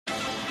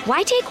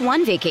Why take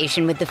one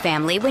vacation with the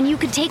family when you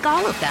could take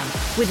all of them?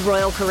 With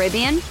Royal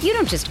Caribbean, you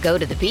don't just go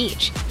to the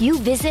beach. You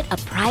visit a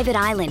private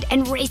island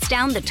and race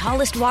down the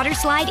tallest water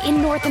slide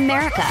in North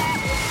America.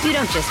 You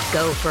don't just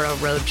go for a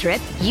road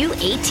trip. You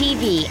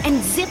ATV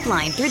and zip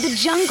line through the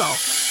jungle.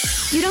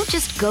 You don't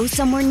just go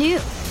somewhere new.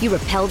 You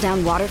rappel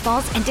down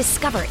waterfalls and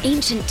discover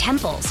ancient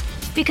temples.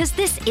 Because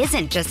this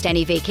isn't just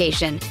any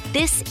vacation.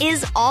 This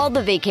is all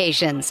the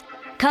vacations.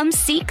 Come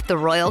seek the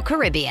Royal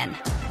Caribbean.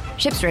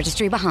 Ships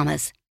Registry,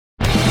 Bahamas.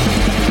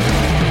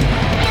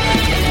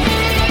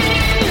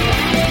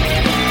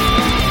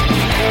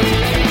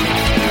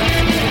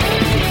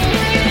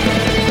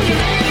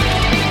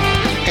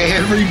 Hey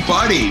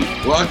everybody,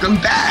 welcome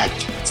back.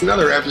 It's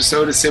another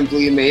episode of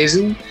Simply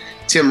Amazing.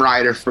 Tim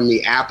Ryder from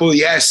the Apple.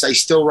 Yes, I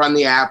still run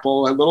the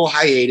Apple, a little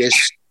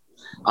hiatus.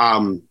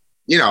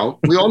 We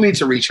all need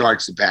to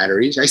recharge the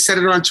batteries. I said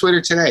it on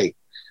Twitter today.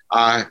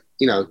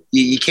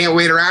 You can't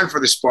wait around for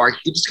the spark.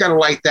 You just got to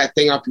light that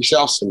thing up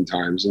yourself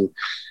sometimes. And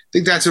I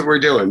think that's what we're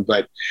doing.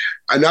 But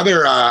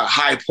another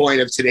high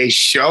point of today's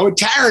show,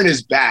 Taryn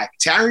is back.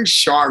 Taryn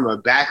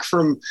Sharma back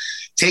from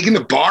taking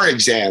the bar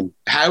exam.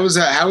 How was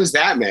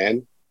that,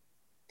 man?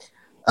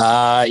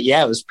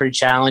 It was pretty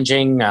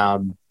challenging,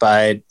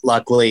 but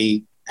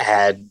luckily I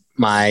had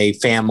my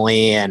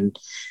family and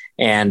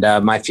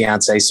my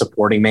fiance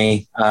supporting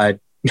me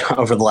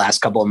over the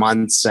last couple of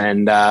months,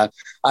 and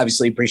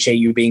obviously appreciate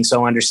you being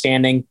so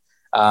understanding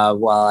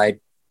while I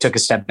took a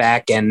step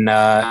back, and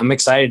I'm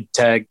excited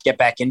to get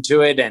back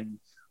into it. And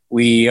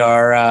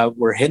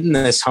we're hitting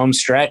this home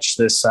stretch,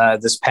 this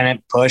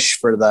pennant push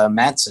for the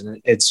Mets,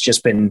 and it's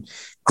just been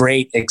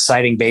great,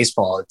 exciting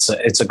baseball.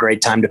 It's a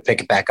great time to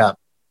pick it back up.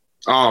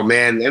 Oh,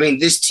 man. I mean,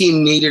 this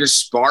team needed a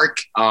spark.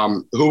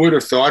 Who would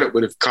have thought it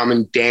would have come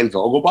in Dan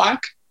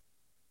Vogelbach?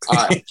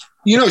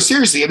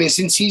 Seriously, I mean,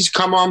 since he's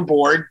come on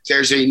board,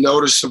 there's a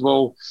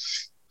noticeable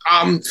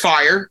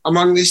fire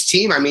among this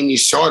team. I mean, you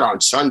saw it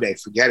on Sunday.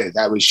 Forget it.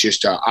 That was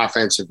just an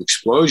offensive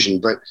explosion.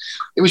 But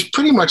it was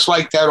pretty much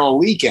like that all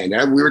weekend.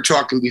 We were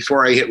talking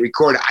before I hit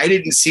record. I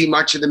didn't see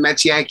much of the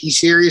Mets-Yankees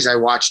series. I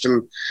watched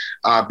them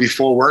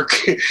before work,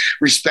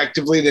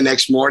 respectively, the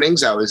next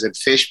mornings. I was at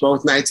Fish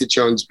both nights at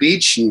Jones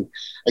Beach. And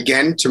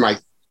again, to my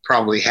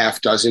probably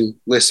half dozen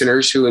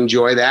listeners who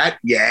enjoy that.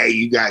 Yeah,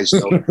 you guys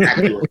know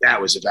exactly what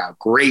that was about.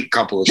 Great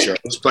couple of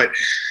shows. But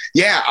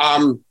yeah,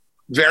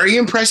 very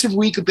impressive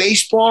week of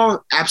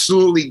baseball.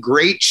 Absolutely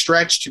great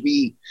stretch to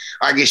be,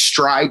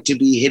 stride to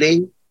be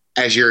hitting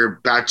as you're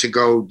about to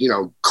go,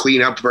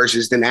 clean up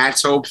versus the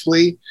Nats,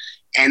 hopefully.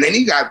 And then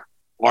you got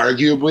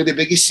arguably the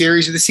biggest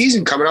series of the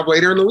season coming up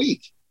later in the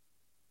week.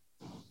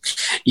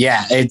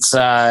 Yeah, it's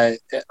a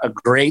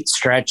great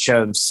stretch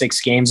of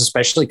 6 games,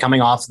 especially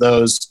coming off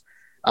those.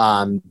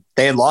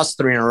 They had lost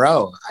 3 in a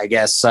row, I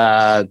guess,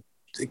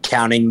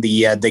 counting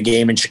the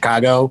game in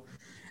Chicago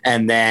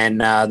and then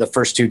the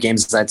first 2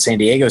 games of that San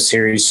Diego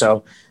series.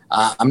 So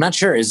I'm not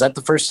sure. Is that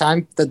the first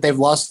time that they've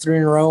lost 3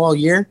 in a row all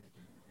year?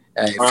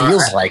 It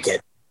feels like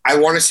it. I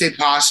want to say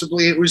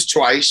possibly it was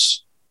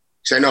twice.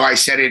 Because I know I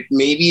said it,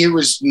 maybe it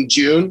was in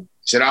June.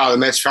 I said, the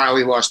Mets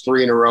finally lost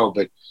 3 in a row.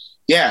 But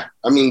yeah,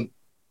 I mean,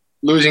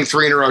 losing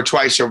 3 in a row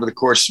twice over the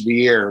course of the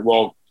year.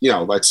 Well,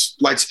 let's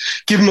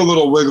give them a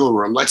little wiggle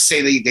room. Let's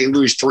say they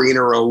lose 3 in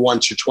a row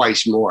once or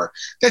twice more.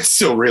 That's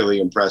still really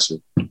impressive.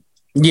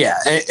 Yeah.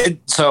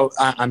 So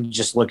I'm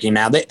just looking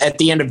now. At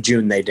the end of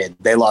June, they did.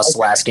 They lost the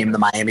last game of the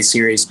Miami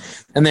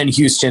series, and then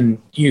Houston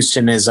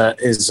is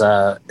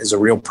a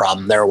real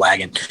problem. They're a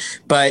wagon.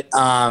 But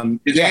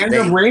did they end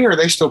up winning, or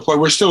they still play?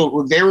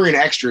 They were in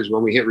extras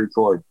when we hit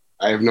record.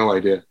 I have no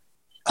idea.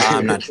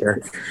 I'm not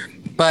sure.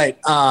 But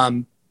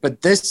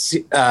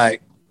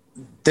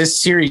this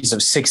series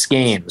of 6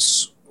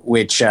 games,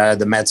 which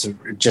the Mets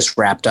have just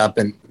wrapped up,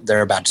 and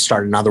they're about to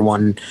start another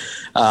one,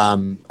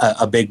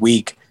 a big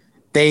week.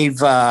 They've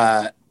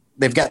got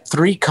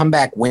 3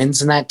 comeback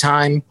wins in that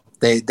time.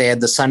 They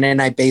had the Sunday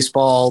Night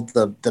Baseball,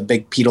 the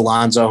big Pete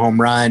Alonso home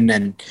run,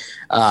 and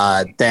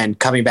then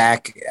coming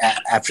back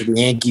after the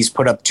Yankees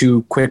put up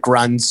 2 quick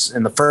runs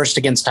in the first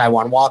against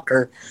Taijuan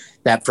Walker.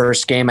 That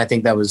first game, I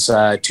think that was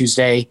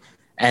Tuesday.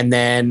 And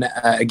then,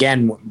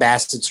 again,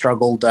 Bassett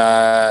struggled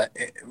right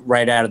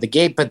out of the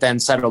gate, but then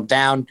settled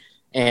down,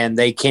 and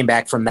they came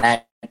back from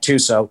that too.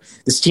 So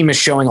this team is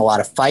showing a lot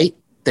of fight.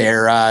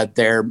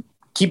 They're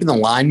keeping the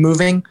line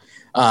moving.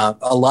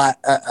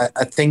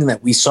 A thing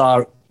that we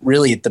saw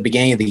really at the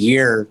beginning of the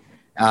year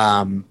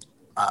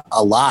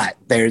a lot.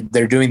 They're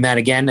doing that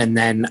again. And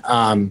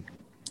then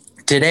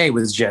today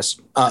was just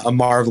a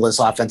marvelous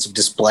offensive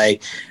display.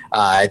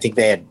 I think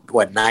they had,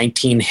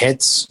 19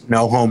 hits,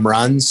 no home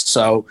runs.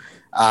 So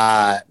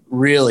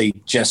really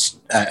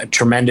just a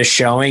tremendous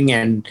showing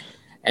and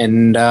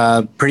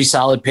pretty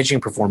solid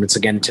pitching performance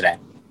again today.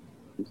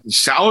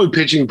 Solid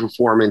pitching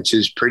performance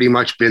has pretty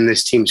much been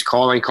this team's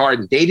calling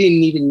card. They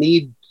didn't even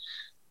need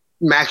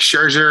Max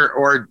Scherzer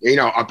or,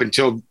 up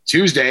until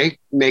Tuesday,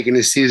 making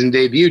his season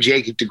debut,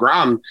 Jacob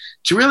deGrom,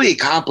 to really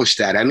accomplish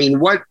that. I mean,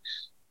 what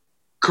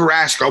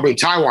Carrasco, I mean,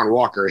 Taijuan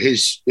Walker, I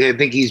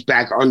think he's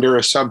back under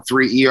a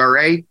sub-3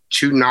 ERA,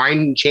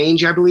 2.9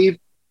 change, I believe.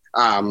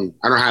 I don't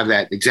have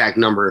that exact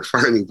number in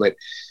front of me, but,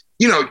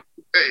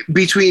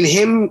 between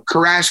him,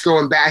 Carrasco,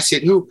 and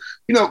Bassett, who,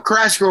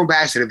 Carrasco and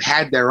Bassett have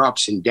had their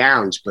ups and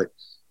downs, but,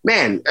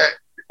 man,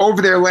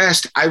 over their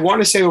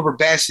over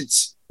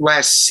Bassett's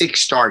last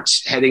 6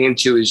 starts heading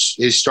into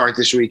his start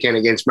this weekend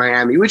against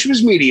Miami, which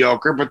was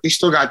mediocre, but they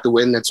still got the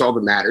win. That's all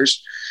that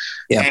matters.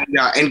 Yeah.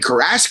 And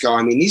Carrasco,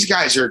 I mean, these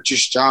guys are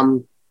just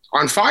on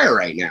fire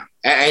right now.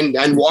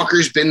 And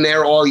Walker's been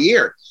there all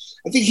year.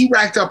 I think he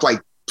racked up like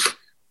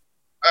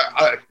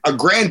a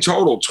grand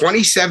total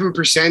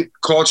 27%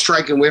 called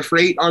strike and whiff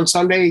rate on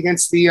Sunday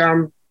against the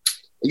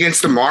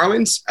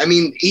Marlins. I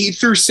mean, he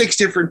threw 6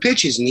 different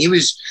pitches, and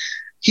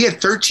he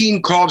had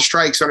 13 called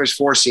strikes on his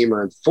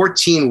four-seamer and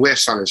 14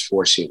 whiffs on his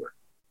four-seamer.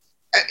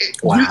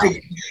 Wow.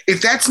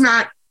 If that's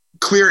not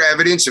clear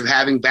evidence of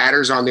having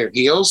batters on their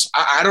heels,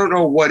 I don't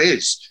know what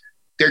is.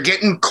 They're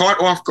getting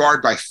caught off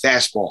guard by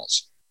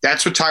fastballs.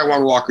 That's what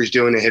Taijuan Walker's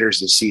doing to hitters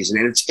this season,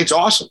 and it's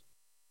awesome.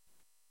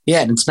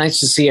 Yeah, and it's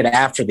nice to see it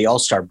after the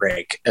All-Star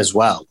break as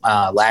well.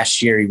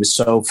 Last year, he was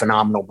so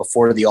phenomenal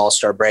before the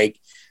All-Star break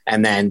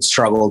and then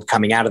struggled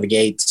coming out of the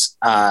gates.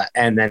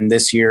 And then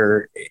this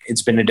year,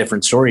 it's been a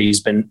different story. He's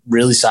been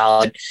really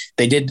solid.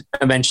 They did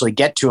eventually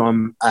get to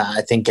him,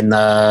 I think, in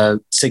the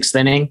 6th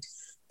inning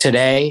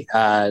today.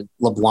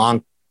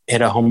 LeBlanc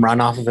hit a home run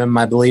off of him,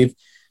 I believe.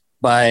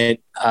 But,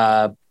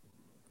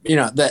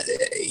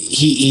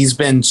 he's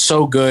been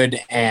so good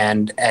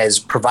and has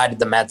provided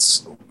the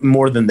Mets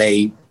more than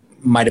they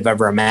might have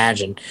ever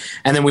imagined.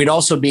 And then we'd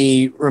also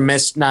be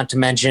remiss not to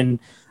mention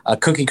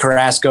Cookie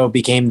Carrasco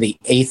became the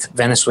 8th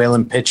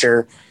Venezuelan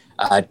pitcher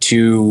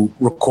to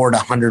record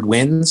 100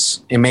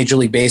 wins in Major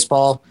League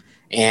Baseball.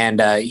 And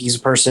he's a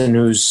person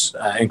who's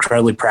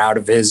incredibly proud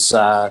of his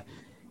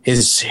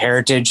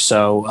heritage.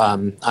 So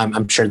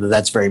I'm sure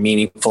that's very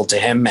meaningful to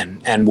him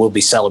and will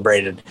be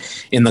celebrated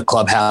in the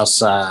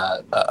clubhouse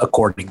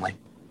accordingly.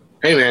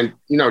 Hey, man,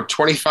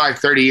 25,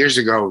 30 years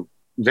ago,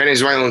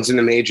 Venezuelans in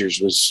the majors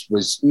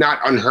was not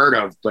unheard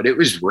of, but it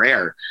was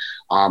rare.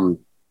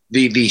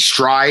 The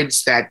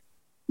strides that,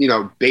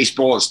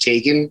 baseball has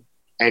taken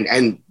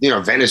and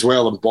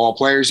Venezuelan ball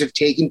players have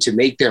taken to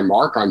make their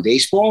mark on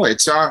baseball.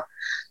 It's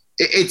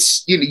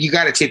you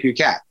got to tip your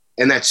cap.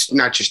 And that's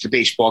not just a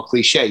baseball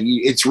cliche.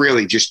 It's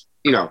really just,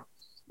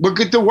 look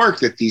at the work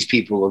that these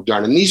people have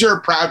done. And these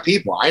are proud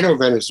people. I know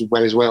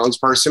Venezuelans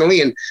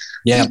personally, and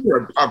these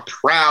are a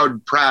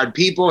proud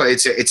people.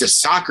 It's a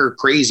soccer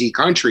crazy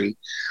country.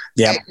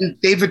 Yeah,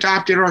 they've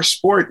adopted our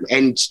sport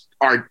and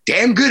are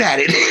damn good at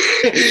it.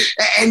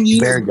 And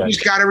you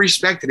just got to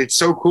respect it. It's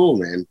so cool,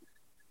 man.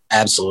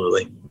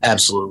 Absolutely.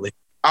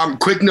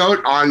 Quick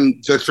note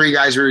on the 3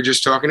 guys we were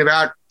just talking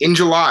about. In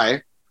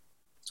July,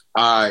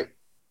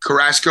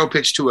 Carrasco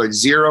pitched to a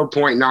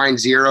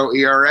 0.90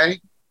 ERA,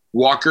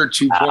 Walker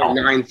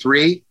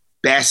 2.93,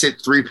 Bassett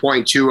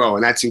 3.20,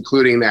 and that's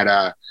including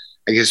that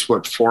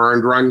 4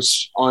 earned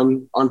runs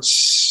on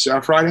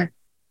Friday.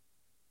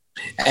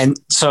 And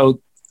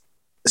so,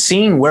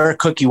 seeing where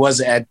Cookie was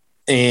at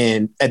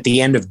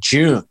the end of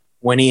June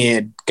when he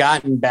had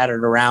gotten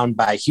battered around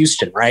by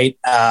Houston, right,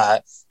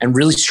 and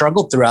really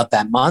struggled throughout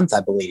that month,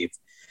 I believe,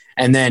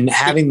 and then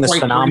having this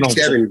phenomenal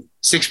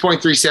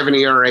 6.37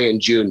 ERA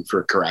in June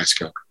for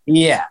Carrasco.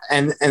 Yeah,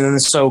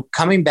 and so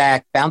coming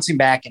back, bouncing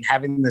back, and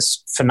having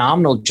this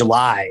phenomenal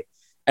July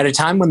at a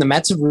time when the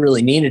Mets have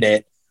really needed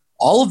it,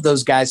 all of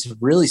those guys have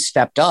really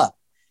stepped up.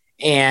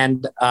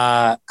 And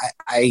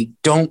I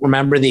don't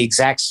remember the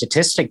exact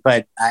statistic,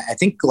 but I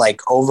think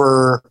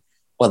over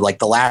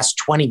the last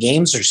 20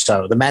 games or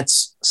so, the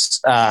Mets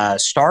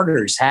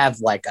starters have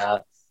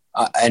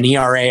an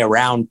ERA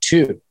around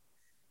 2,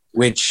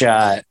 which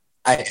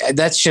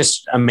that's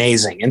just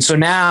amazing. And so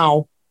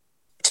now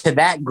to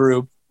that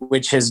group,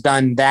 which has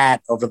done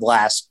that over the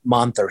last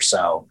month or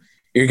so,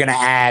 you're going to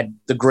add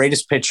the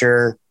greatest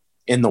pitcher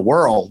in the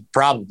world,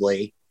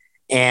 probably.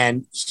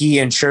 And he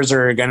and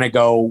Scherzer are going to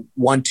go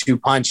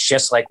 1-2 punch,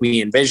 just like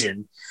we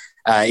envisioned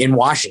in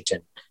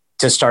Washington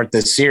to start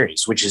this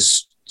series, which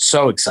is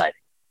so exciting.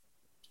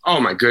 Oh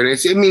my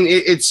goodness. I mean,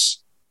 it's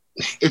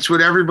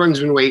what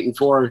everyone's been waiting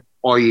for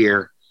all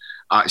year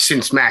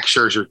since Max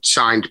Scherzer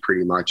signed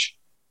pretty much.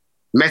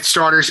 Mets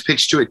starters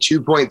pitched to a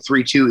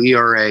 2.32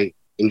 ERA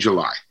in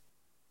July.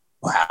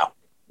 Wow.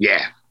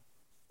 Yeah.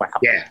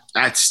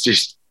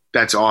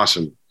 That's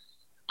awesome.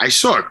 I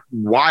saw a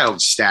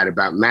wild stat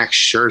about Max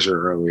Scherzer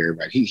earlier,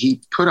 but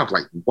he put up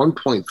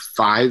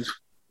 1.5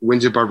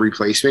 wins above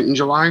replacement in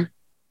July.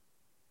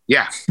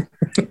 Yeah.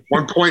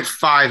 1.5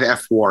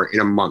 F4 in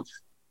a month.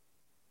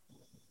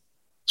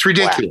 It's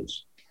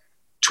ridiculous. Wow.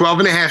 12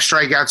 and a half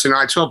strikeouts a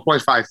night,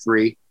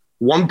 12.53,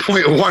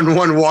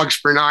 1.11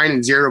 walks per 9,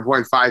 and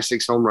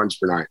 0.56 home runs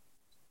per 9.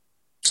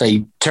 So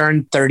he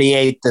turned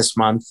 38 this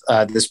month,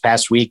 this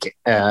past week,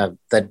 the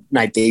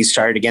night that he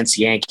started against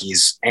the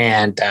Yankees,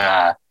 and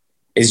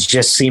is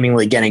just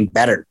seemingly getting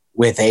better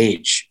with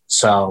age.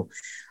 So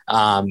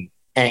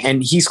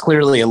and he's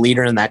clearly a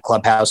leader in that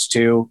clubhouse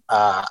too.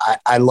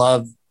 I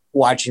love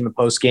watching the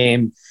post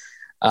game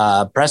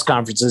press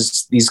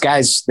conferences. These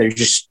guys,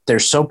 they're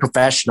so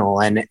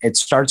professional, and it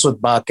starts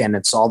with Buck and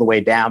it's all the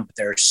way down. But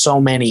there are so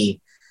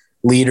many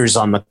leaders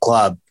on the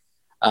club.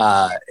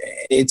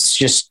 It's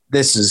just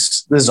this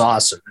is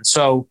awesome.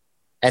 So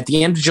at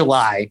the end of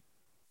July,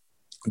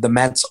 the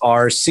Mets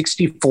are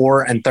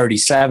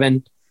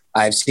 64-37.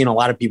 I've seen a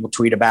lot of people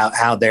tweet about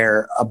how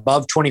they're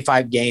above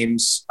 25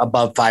 games,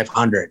 above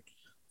 500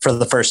 for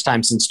the first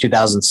time since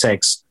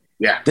 2006.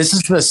 Yeah. This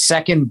is the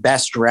second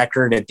best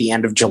record at the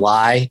end of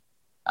July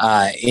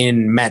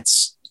in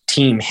Mets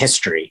team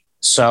history.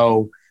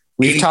 So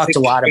we've talked a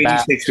lot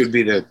about 86 would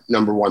be the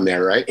number one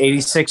there, right?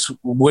 86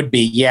 would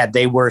be. Yeah,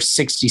 they were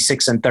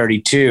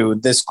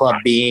 66-32. This club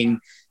being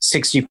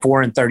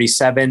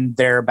 64-37.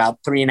 They're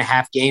about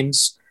 3.5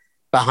 games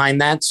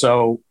behind that.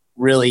 So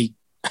really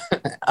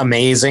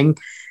amazing.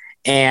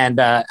 And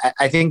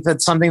I think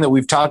that's something that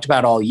we've talked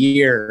about all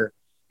year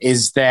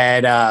is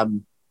that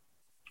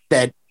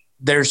that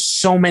there's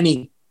so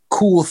many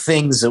cool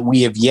things that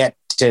we have yet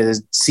to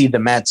see the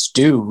Mets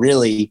do,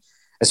 really,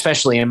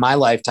 especially in my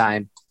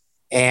lifetime.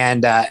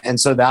 And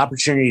so the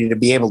opportunity to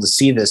be able to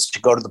see this, to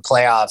go to the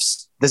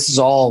playoffs, this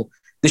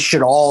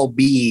should all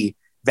be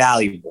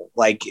valuable.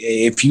 Like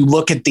if you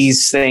look at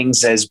these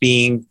things as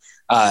being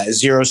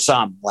zero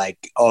sum, like,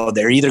 oh,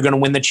 they're either going to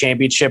win the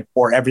championship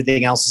or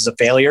everything else is a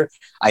failure.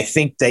 I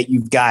think that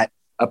you've got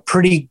a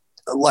pretty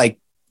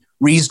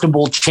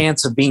reasonable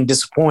chance of being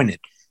disappointed.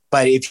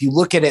 But if you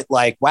look at it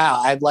like,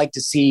 wow, I'd like to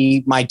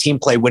see my team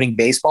play winning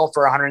baseball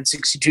for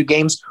 162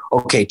 games.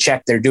 Okay,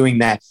 check, they're doing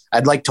that.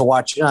 I'd like to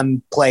watch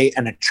them play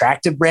an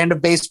attractive brand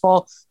of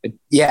baseball. But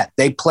yeah,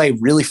 they play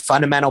really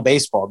fundamental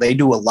baseball. They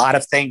do a lot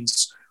of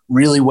things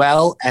really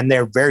well, and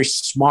they're very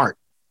smart.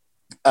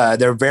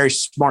 They're a very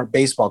smart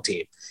baseball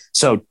team.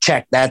 So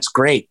check, that's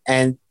great.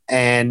 And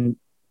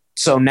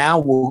so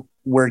now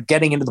we're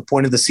getting into the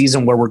point of the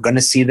season where we're going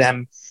to see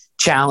them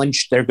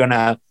challenged. They're going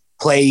to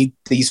play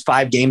these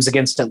 5 games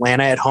against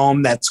Atlanta at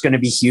home. That's going to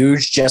be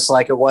huge, just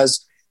like it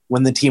was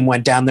when the team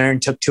went down there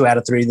and took 2 out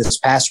of 3 this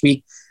past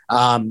week.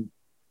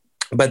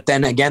 But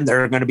then again,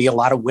 there are going to be a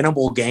lot of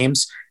winnable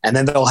games, and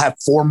then they'll have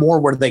 4 more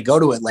where they go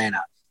to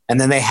Atlanta. And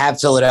then they have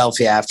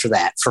Philadelphia after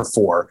that for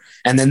 4.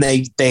 And then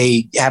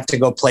they have to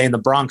go play in the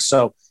Bronx.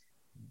 So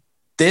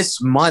this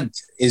month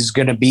is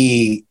going to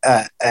be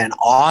an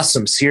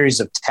awesome series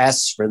of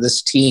tests for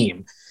this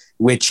team,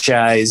 which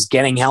is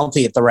getting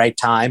healthy at the right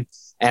time.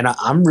 And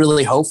I'm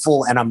really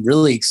hopeful, and I'm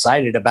really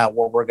excited about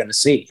what we're going to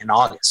see in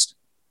August.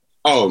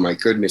 Oh, my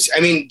goodness. I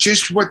mean,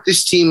 just what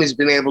this team has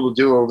been able to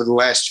do over the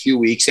last few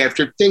weeks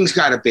after things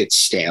got a bit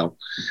stale.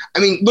 I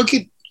mean,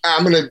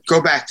 I'm going to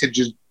go back to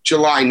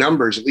July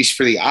numbers, at least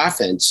for the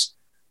offense.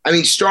 I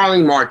mean,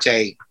 Starling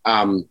Marte,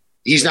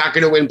 he's not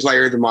going to win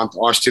Player of the Month.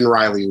 Austin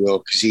Riley will,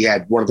 because he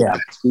had one of the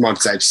best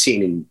months I've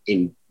seen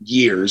in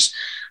years.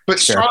 But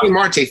sure. Starling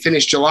Marte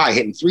finished July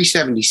hitting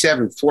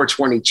 377,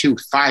 422,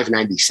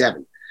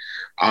 597.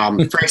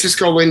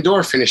 Francisco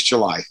Lindor finished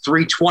July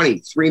 320,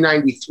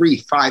 393,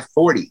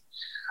 540.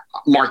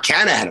 Mark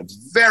Canha had a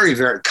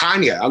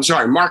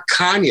Mark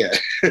Canha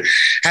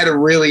had a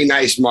really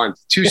nice month.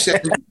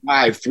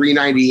 275,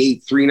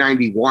 398,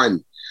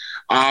 391.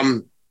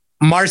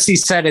 Marcy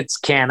said it's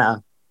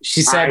Canha.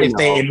 She said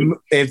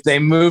if they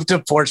move to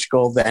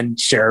Portugal, then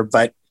sure,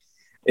 but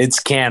it's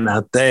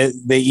Canha. The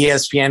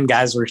ESPN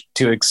guys were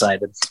too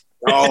excited.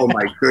 Oh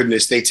my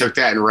goodness, they took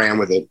that and ran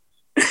with it.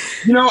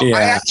 You know,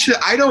 yeah.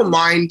 I don't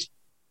mind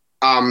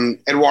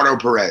Eduardo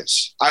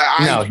Perez.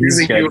 I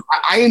really do.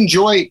 I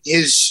enjoy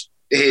his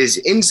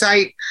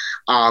insight.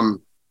 I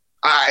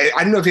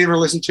don't know if you ever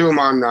listened to him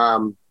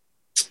on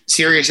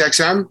Sirius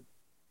XM.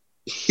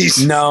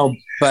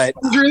 But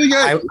he's really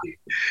good.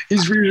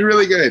 He's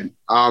really good.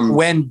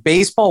 When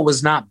baseball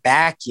was not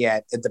back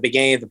yet at the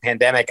beginning of the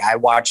pandemic, I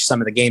watched some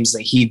of the games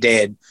that he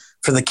did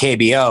for the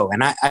KBO,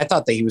 and I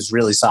thought that he was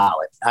really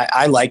solid.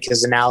 I like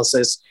his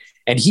analysis.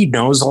 And he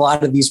knows a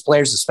lot of these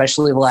players,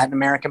 especially the Latin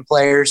American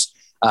players,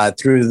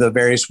 through the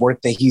various work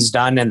that he's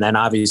done, and then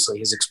obviously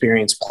his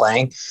experience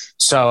playing.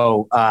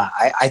 So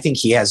I think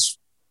he has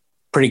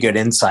pretty good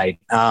insight.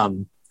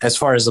 As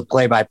far as the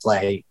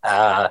play-by-play,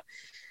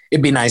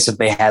 it'd be nice if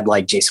they had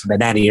like Jason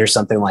Benetti or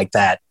something like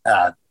that.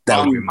 That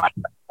would be much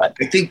better. But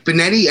I think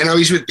Benetti, I know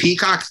he's with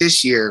Peacock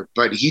this year,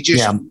 but he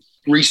just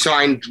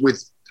re-signed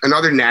with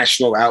another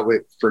national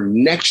outlet for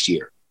next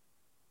year.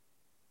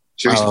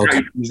 So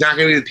he's not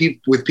going to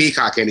be with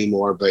Peacock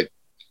anymore. But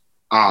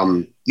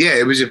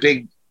it was a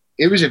big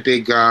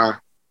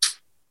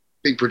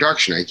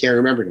production. I can't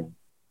remember now.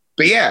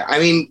 But yeah, I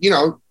mean, you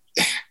know,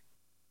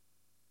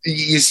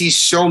 you see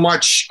so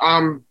much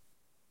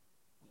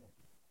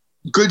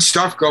good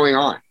stuff going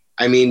on.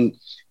 I mean,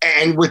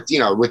 and with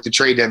the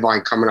trade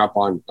deadline coming up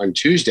on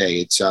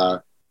Tuesday, it's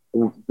what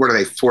are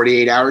they,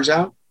 48 hours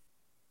out?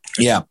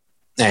 Yeah,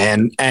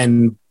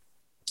 and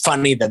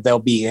funny that they'll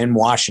be in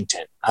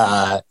Washington.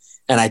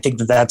 And I think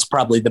that that's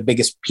probably the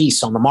biggest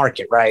piece on the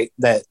market, right?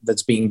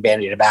 That's being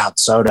bandied about,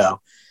 Soto.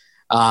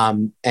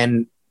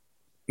 And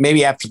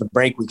maybe after the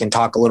break, we can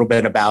talk a little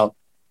bit about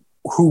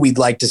who we'd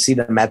like to see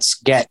the Mets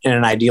get in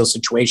an ideal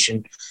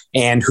situation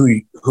and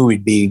who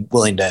we'd be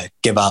willing to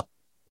give up.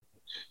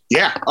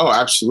 Yeah. Oh,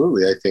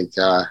 absolutely. I think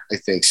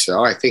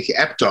so. I think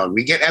Epdog.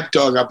 We get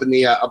Epdog up in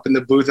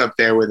the booth up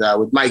there with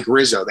Mike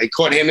Rizzo. They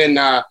caught him in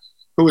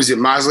who was it?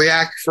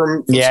 Masliak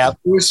from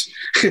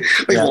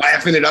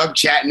laughing it up,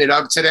 chatting it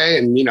up today,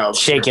 and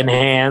shaking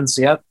hands.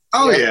 Yep.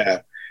 Oh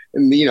yeah.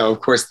 And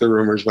of course the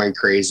rumors went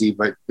crazy,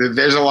 but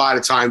there's a lot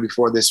of time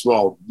before this.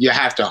 Well, you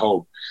have to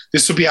hope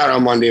this will be out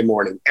on Monday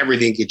morning.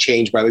 Everything could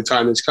change by the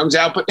time this comes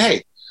out. But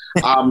hey,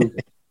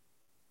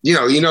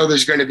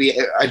 there's going to be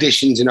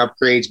additions and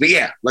upgrades. But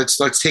yeah, let's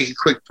take a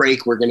quick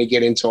break. We're going to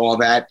get into all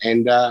that.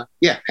 And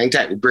hang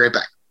tight. We'll be right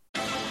back.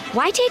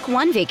 Why take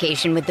one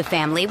vacation with the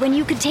family when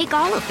you could take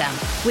all of them?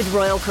 With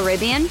Royal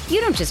Caribbean, you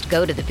don't just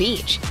go to the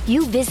beach.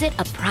 You visit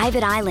a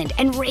private island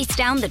and race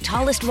down the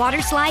tallest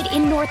water slide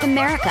in North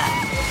America.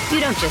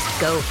 You don't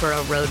just go for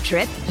a road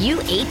trip. You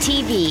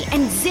ATV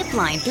and zip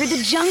line through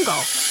the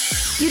jungle.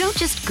 You don't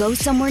just go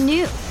somewhere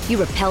new.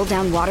 You rappel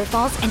down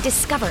waterfalls and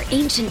discover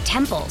ancient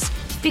temples.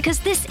 Because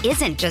this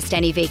isn't just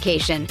any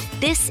vacation.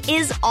 This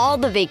is all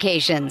the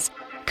vacations.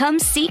 Come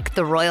seek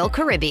the Royal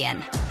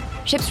Caribbean.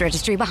 Ships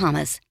Registry,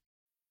 Bahamas.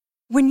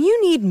 When you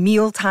need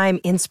mealtime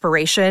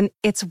inspiration,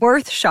 it's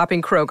worth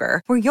shopping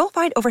Kroger, where you'll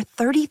find over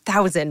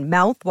 30,000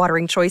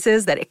 mouth-watering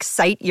choices that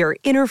excite your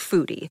inner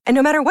foodie. And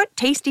no matter what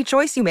tasty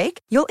choice you make,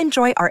 you'll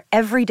enjoy our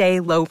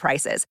everyday low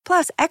prices,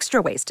 plus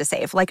extra ways to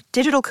save, like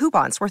digital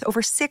coupons worth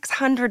over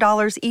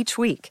 $600 each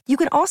week. You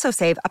can also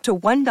save up to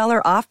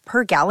 $1 off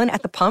per gallon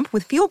at the pump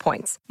with fuel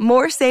points.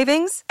 More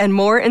savings and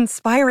more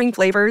inspiring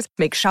flavors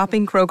make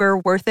shopping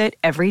Kroger worth it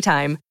every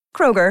time.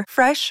 Kroger,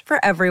 fresh for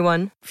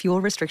everyone.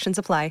 Fuel restrictions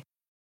apply.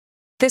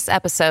 This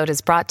episode is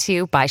brought to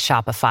you by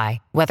Shopify.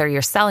 Whether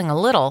you're selling a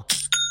little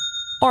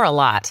or a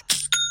lot,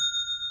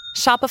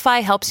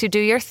 Shopify helps you do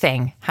your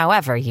thing,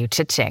 however you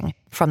cha-ching.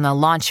 From the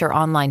launch your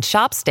online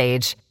shop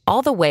stage,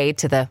 all the way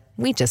to the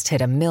we just hit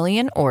 1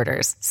 million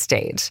orders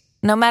stage.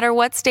 No matter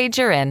what stage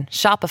you're in,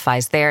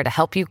 Shopify's there to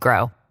help you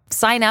grow.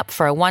 Sign up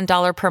for a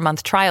 $1 per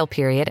month trial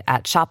period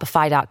at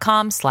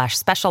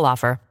shopify.com/special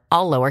offer,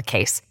 all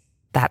lowercase.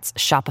 That's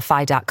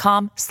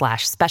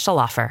shopify.com/special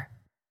offer.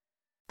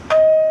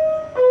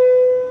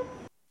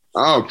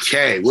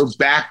 Okay, we're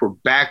back.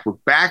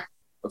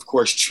 Of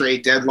course,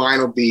 trade deadline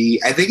will be,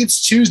 I think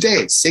it's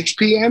Tuesday at 6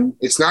 p.m.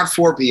 It's not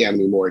 4 p.m.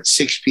 anymore. It's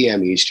 6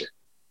 p.m. Eastern.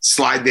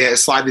 Slide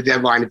the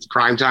deadline into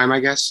prime time, I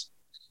guess.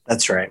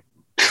 That's right.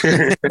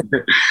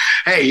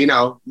 Hey,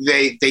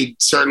 they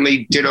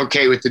certainly did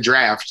okay with the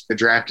draft. The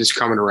draft is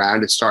coming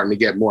around. It's starting to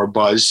get more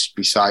buzz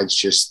besides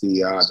just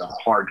the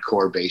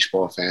hardcore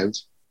baseball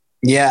fans.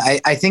 Yeah,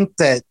 I think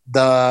that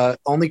the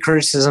only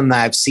criticism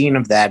that I've seen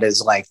of that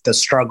is like the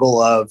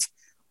struggle of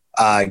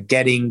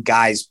getting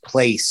guys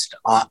placed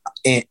on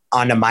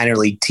the minor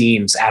league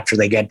teams after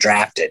they get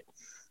drafted.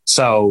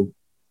 So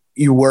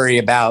you worry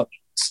about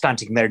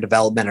stunting their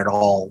development at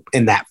all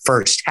in that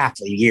first half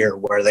of the year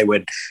where they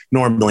would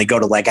normally go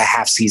to like a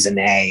half season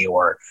A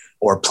or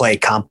play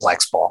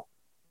complex ball.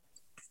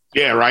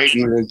 Yeah, right.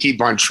 And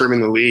keep on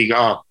trimming the league.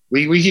 Oh,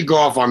 we could go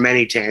off on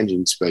many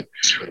tangents, but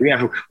we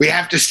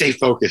have to stay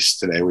focused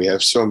today. We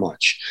have so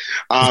much.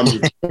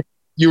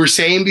 You were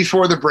saying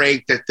before the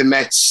break that the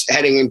Mets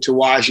heading into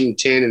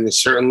Washington, and it's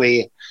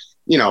certainly,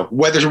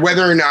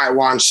 whether or not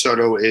Juan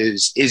Soto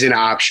is an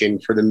option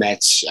for the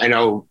Mets. I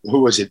know,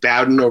 who was it?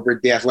 Bowden over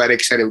at The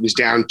Athletic said it was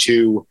down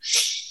to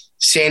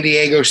San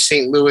Diego,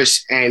 St.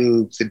 Louis,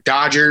 and the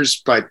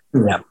Dodgers. But,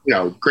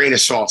 grain of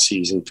salt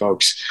season,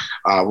 folks.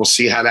 We'll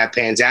see how that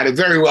pans out. It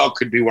very well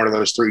could be one of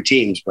those three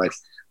teams, but,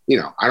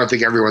 I don't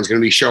think everyone's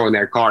going to be showing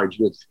their cards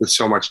with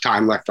so much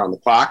time left on the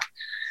clock.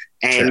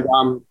 And,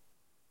 sure.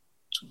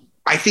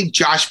 I think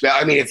Josh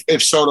Bell,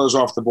 if Soto's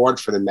off the board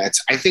for the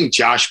Mets, I think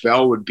Josh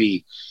Bell would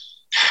be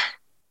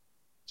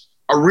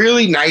a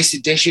really nice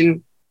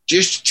addition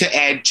just to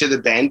add to the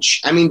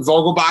bench.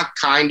 Vogelbach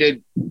kind of,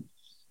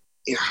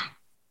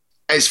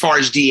 as far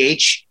as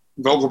DH,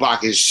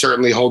 Vogelbach is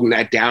certainly holding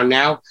that down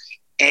now.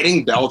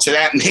 Adding Bell to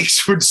that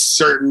mix would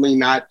certainly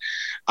not,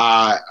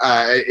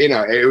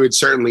 it would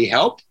certainly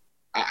help.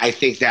 I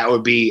think that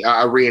would be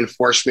a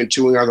reinforcement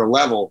to another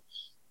level.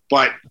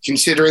 But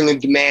considering the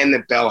demand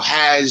that Bell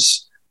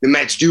has, the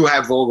Mets do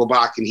have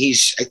Vogelbach, and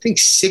he's, I think,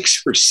 6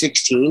 for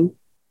 16,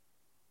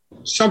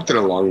 something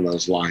along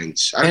those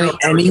lines.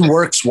 And he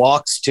works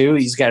walks, too.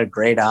 He's got a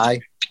great eye.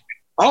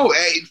 Oh,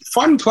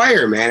 fun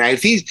player, man.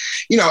 If he's,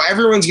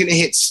 everyone's going to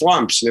hit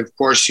slumps. And, of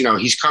course,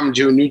 he's coming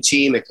to a new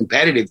team, a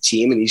competitive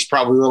team, and he's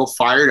probably a little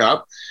fired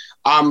up.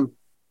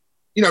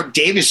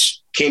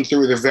 Davis came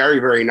through with a very,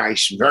 very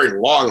nice,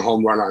 very long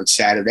home run on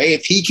Saturday.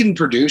 If he can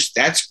produce,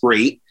 that's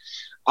great.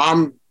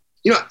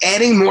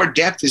 Adding more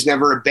depth is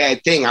never a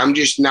bad thing. I'm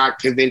just not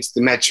convinced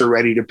the Mets are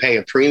ready to pay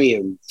a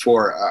premium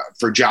for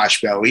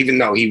Josh Bell, even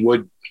though he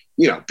would,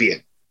 be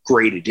a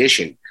great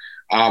addition.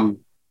 I'm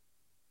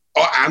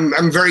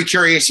very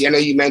curious. I know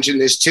you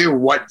mentioned this too,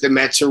 what the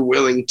Mets are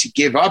willing to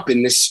give up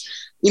in this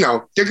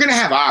they're going to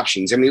have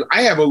options. I mean,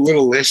 I have a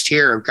little list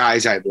here of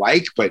guys I'd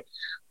like, but,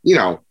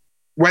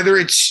 whether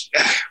it's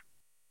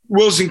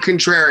Wilson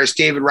Contreras,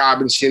 David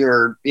Robinson,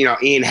 or,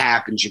 Ian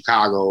Happ in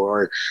Chicago,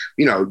 or,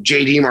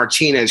 JD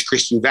Martinez,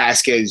 Christian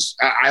Vasquez.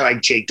 I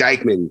like Jake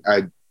Dykman,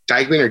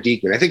 Dykman or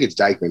Diekman. I think it's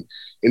Dykman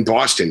in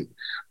Boston.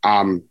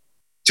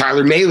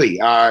 Tyler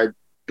Mahle,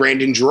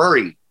 Brandon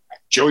Drury,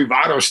 Joey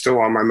Votto's still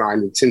on my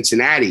mind in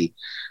Cincinnati.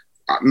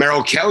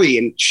 Merrill Kelly,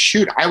 and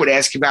I would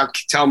ask about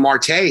Ketel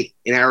Marte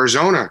in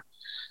Arizona,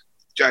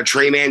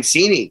 Trey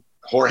Mancini,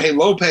 Jorge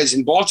Lopez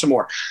in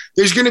Baltimore.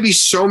 There's going to be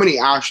so many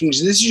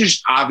options. This is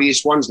just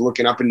obvious ones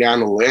looking up and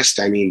down the list.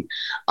 I mean,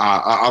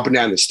 up and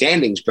down the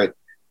standings, but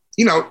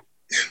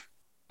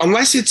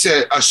unless it's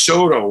a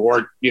Soto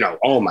or,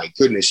 oh my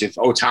goodness, if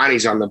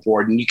Ohtani's on the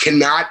board, and you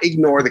cannot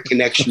ignore the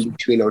connection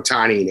between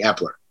Ohtani and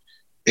Epler.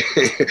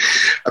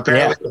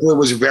 Apparently Epler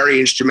was very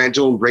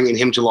instrumental in bringing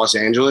him to Los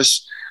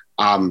Angeles.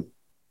 I'm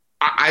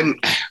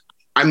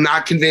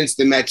not convinced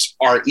the Mets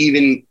are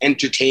even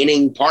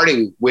entertaining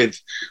parting with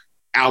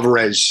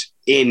Alvarez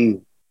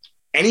in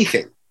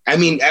anything. I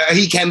mean,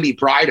 he can be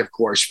pried, of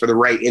course, for the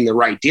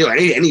right deal.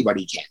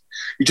 Anybody can.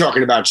 You're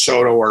talking about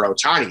Soto or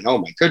Ohtani. Oh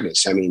my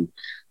goodness. I mean,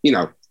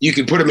 you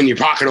can put them in your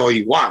pocket all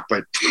you want,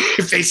 but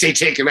if they say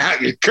take them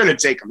out, you're going to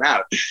take them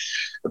out.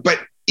 But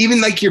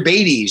even like your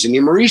Beatties and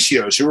your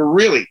Mauricios, who are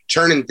really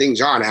turning things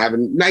on,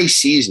 having nice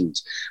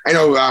seasons. I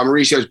know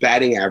Mauricio's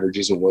batting average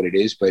isn't what it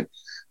is, but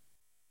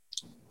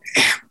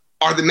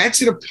are the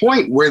Mets at a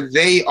point where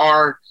they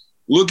are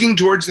looking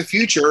towards the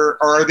future,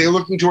 or are they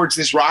looking towards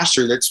this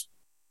roster that's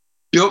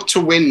built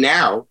to win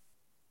now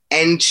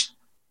and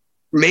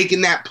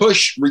making that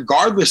push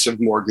regardless of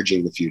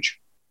mortgaging the future?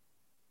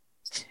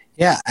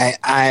 Yeah,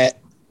 I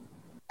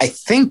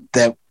think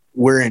that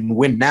we're in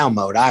win now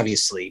mode,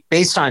 obviously,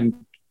 based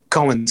on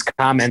Cohen's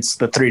comments,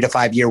 the 3 to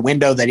 5 year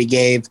window that he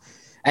gave,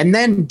 and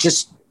then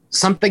just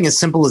something as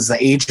simple as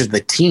the age of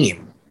the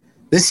team.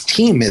 This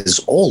team is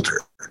older.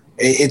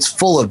 It's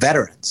full of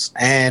veterans,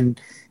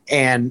 and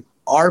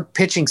our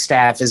pitching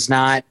staff is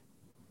not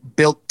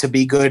built to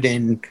be good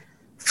in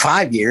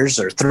 5 years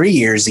or 3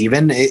 years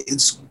even.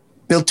 It's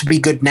built to be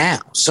good now.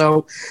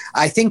 So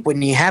I think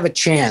when you have a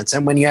chance,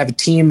 and when you have a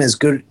team as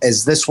good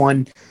as this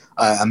one,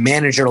 a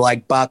manager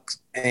like Buck,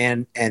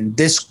 and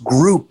this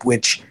group,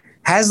 which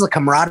has the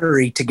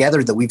camaraderie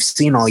together that we've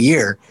seen all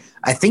year,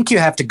 I think you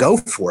have to go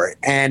for it.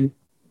 And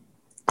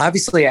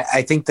obviously,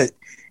 I think that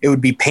it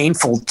would be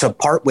painful to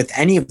part with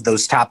any of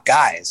those top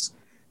guys.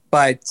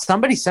 But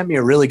somebody sent me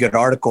a really good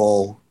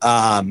article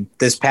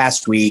this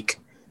past week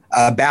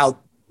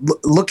about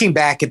looking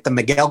back at the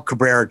Miguel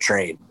Cabrera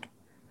trade.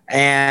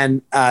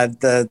 And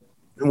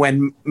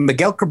when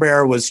Miguel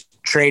Cabrera was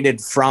traded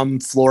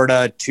from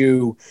Florida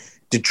to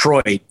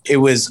Detroit, it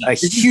was a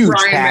huge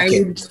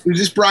package. Was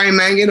this Brian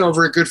Mangan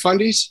over at Good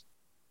Fundies?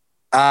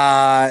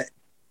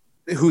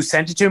 Who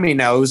sent it to me?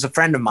 No, it was a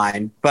friend of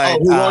mine. But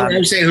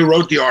I'm saying who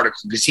wrote the article,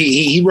 because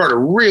he wrote a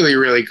really,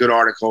 really good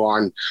article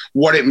on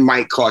what it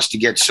might cost to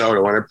get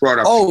Soto, and it brought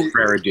up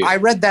Cabrera deal. I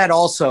read that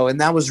also, and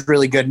that was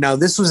really good. No,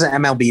 this was an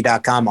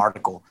MLB.com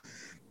article,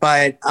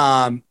 but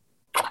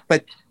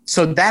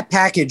so that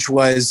package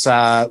was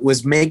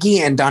Miggy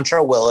and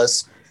Dontrelle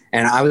Willis,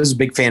 and I was a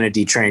big fan of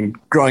D-Train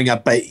growing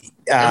up. But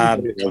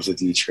everybody loves a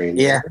D-Train.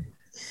 Yeah,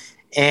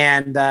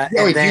 and do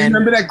you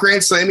remember that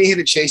grand slam he hit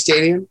at Chase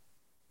Stadium?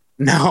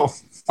 No.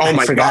 Oh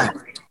my God.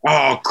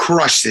 Oh,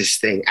 crushed this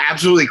thing.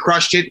 Absolutely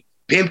crushed it.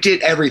 Pimped it.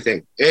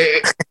 Everything.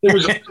 It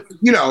was,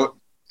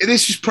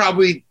 this was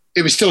probably,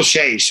 it was still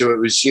Shea. So it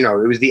was,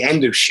 it was the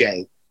end of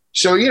Shea.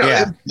 So,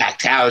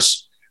 packed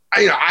house.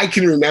 I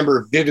can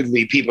remember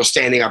vividly people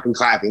standing up and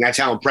clapping. That's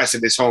how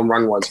impressive this home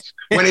run was.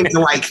 Went into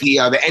like the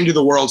end of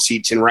the world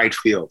seats in right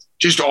field.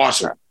 Just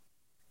awesome.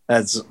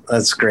 That's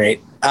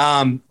great.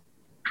 So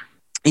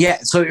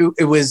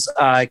it was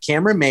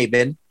Cameron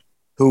Maybin,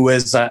 who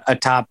was a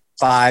top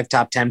 5,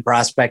 top 10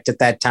 prospect at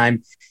that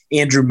time.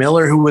 Andrew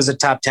Miller, who was a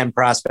top 10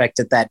 prospect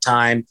at that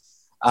time.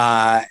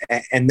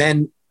 And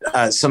then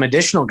some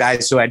additional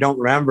guys who I don't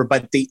remember,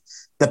 but the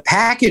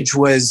package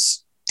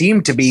was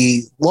deemed to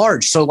be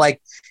large. So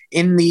like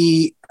in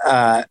the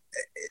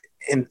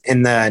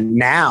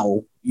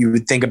now you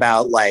would think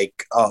about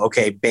like,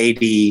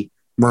 Beatty,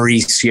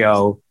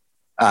 Mauricio,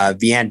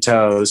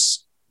 Vientos,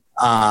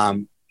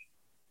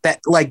 that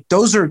like,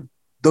 those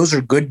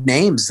are good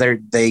names.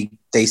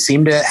 They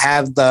seem to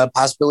have the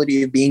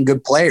possibility of being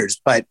good players,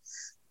 but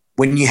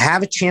when you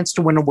have a chance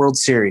to win a World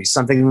Series,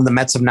 something the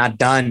Mets have not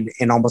done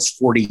in almost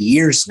 40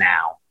 years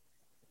now,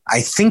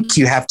 I think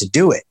you have to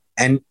do it.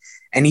 And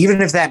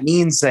even if that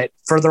means that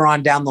further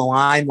on down the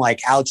line, like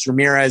Alex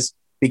Ramirez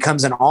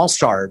becomes an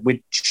all-star,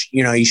 which,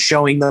 he's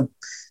showing the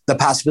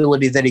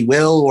possibility that he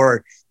will,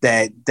 or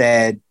that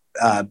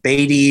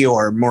Beatty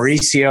or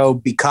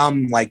Mauricio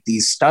become like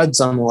these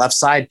studs on the left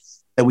side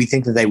that we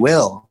think that they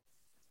will.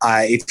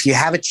 If you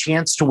have a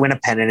chance to win a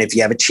pennant, if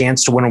you have a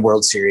chance to win a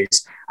World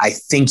Series, I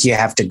think you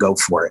have to go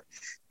for it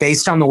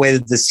based on the way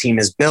that this team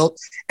is built.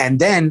 And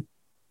then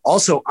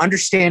also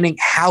understanding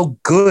how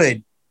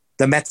good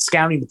the Mets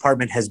scouting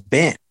department has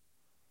been.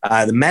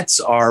 The Mets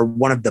are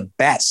one of the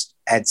best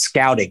at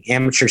scouting,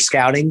 amateur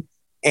scouting,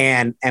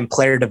 and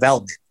player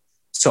development.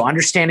 So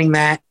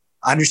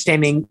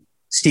understanding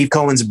Steve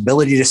Cohen's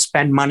ability to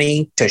spend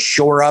money to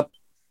shore up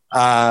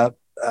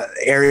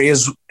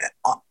areas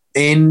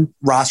in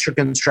roster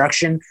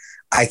construction,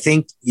 I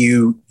think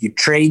you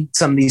trade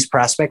some of these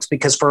prospects,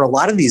 because for a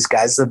lot of these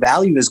guys, the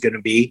value is going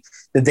to be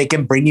that they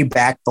can bring you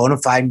back bona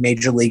fide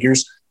major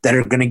leaguers that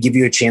are going to give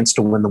you a chance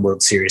to win the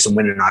World Series and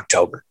win in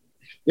October.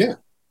 Yeah.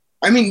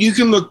 I mean, you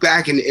can look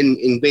back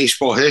in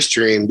baseball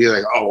history and be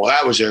like, oh, well,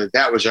 that was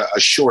a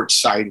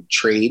short-sighted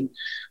trade.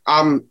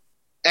 And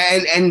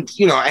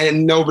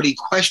nobody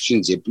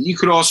questions it. But you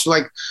could also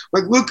like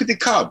look at the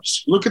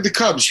Cubs. Look at the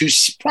Cubs, who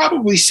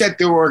probably set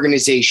their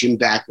organization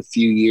back a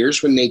few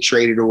years when they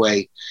traded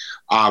away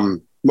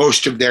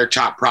most of their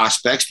top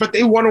prospects, but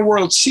they won a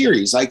World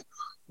Series. Like,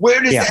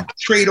 where does that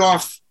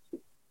trade-off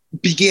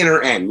begin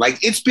or end? Like,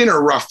 it's been a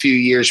rough few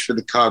years for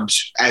the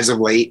Cubs as of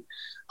late.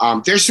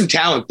 There's some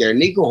talent there.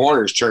 Nico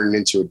Hoerner's turning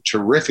into a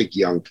terrific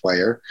young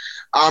player.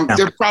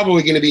 They're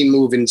probably going to be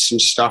moving some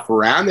stuff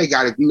around. They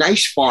got a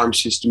nice farm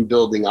system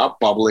building up,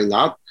 bubbling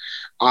up.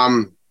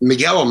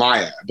 Miguel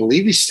Amaya, I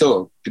believe he's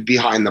still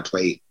behind the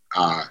plate.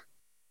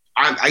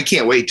 I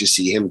can't wait to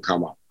see him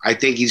come up. I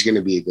think he's going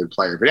to be a good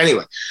player. But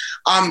anyway,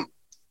 and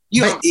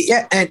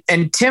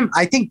Tim,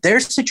 I think their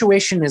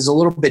situation is a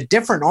little bit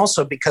different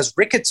also, because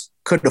Ricketts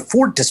could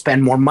afford to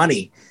spend more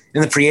money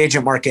in the free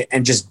agent market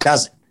and just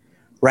doesn't.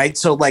 Right.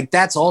 So like,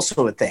 that's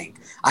also a thing.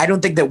 I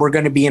don't think that we're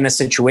going to be in a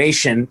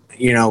situation,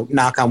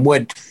 knock on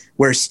wood,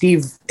 where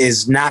Steve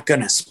is not going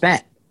to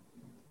spend.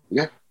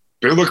 Yeah.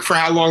 But look for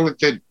how long that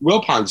the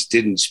Wilpons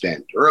didn't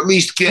spend, or at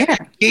least gave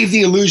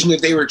the illusion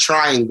that they were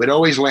trying, but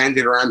always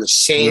landed around the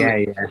same,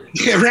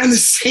 around the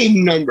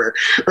same number,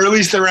 or at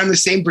least around the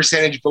same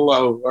percentage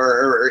below,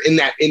 or in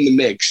the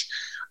mix.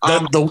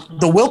 The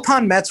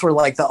Wilpon Mets were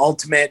like the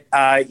ultimate,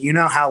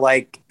 how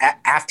like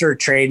after a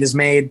trade is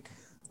made,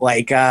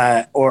 like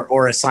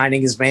or a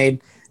signing is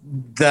made,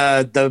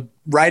 the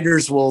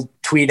writers will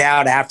tweet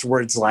out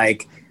afterwards,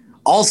 like,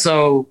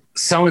 also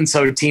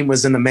so-and-so team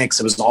was in the mix.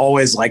 It was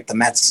always like the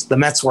Mets. The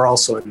Mets were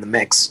also in the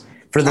mix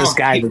for this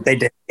guy that they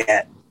didn't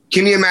get.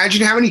 Can you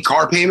imagine how many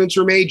car payments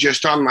were made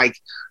just on like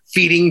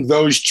feeding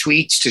those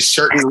tweets to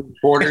certain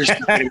reporters?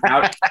 Can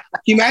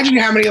you imagine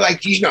how many,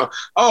 like,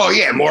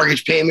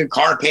 mortgage payment,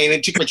 car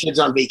payment, took my kids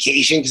on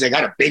vacation because I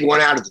got a big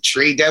one out of the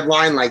trade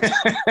deadline. Like,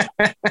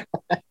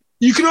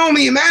 you can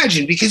only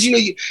imagine, because,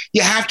 you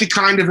have to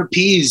kind of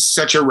appease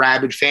such a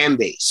rabid fan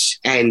base.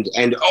 And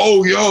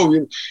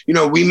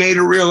we made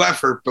a real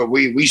effort, but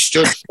we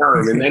stood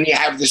firm. And then you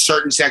have the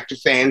certain sect of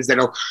fans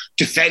that'll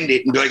defend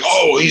it and be like,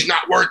 oh, he's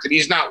not worth it.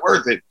 He's not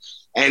worth it.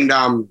 And,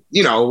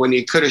 when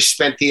you could have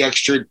spent the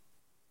extra,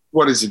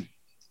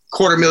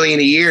 $250,000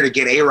 a year to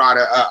get A-Rod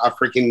a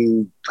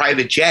freaking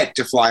private jet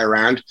to fly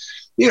around,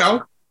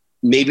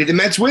 maybe the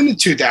Mets win the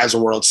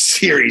 2000 World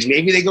Series.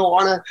 Maybe they go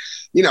on a,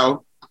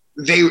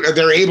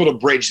 they're able to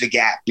bridge the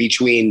gap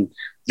between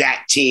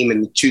that team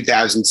and the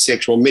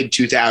 2006,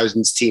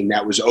 mid-2000s team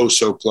that was oh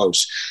so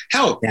close.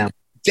 Hell,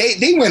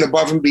 they went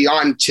above and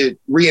beyond to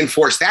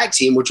reinforce that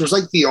team, which was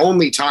like the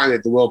only time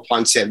that the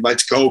Wilpons said,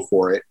 let's go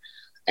for it.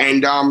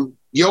 And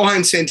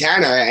Johan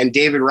Santana and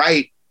David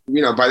Wright,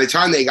 by the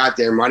time they got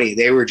their money,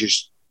 they were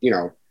just,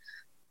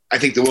 I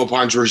think the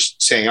Wilpons were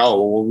saying,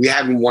 oh, well, we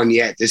haven't won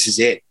yet. This is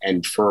it.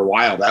 And for a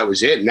while, that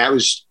was it. And that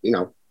was,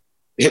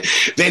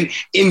 then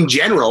in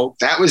general,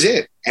 that was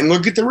it. And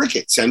look at the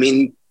Ricketts. I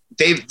mean,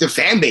 the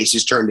fan base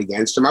has turned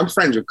against them. I'm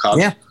friends with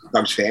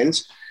Cubs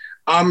fans.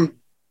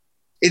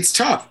 It's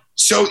tough.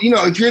 So,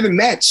 if you're the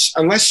Mets,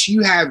 unless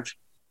you have,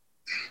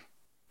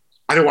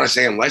 I don't want to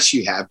say unless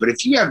you have, but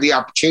if you have the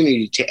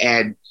opportunity to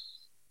add,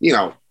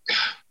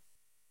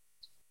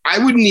 I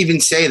wouldn't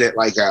even say that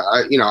like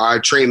a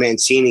Trey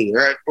Mancini,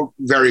 a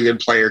very good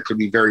player, could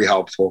be very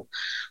helpful.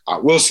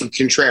 Wilson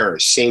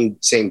Contreras, same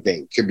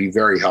thing, could be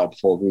very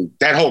helpful. I mean,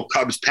 that whole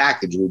Cubs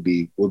package would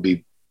be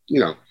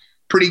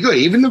pretty good.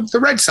 Even the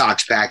Red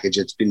Sox package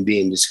that's been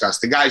being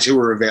discussed, the guys who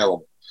were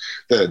available,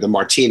 the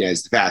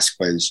Martinez, the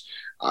Vasquez,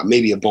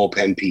 maybe a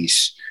bullpen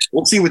piece.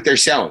 We'll see what they're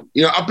selling.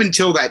 Up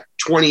until that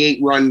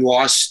 28-run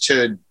loss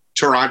to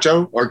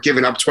Toronto, or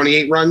giving up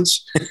 28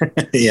 runs.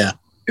 Yeah.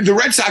 The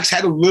Red Sox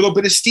had a little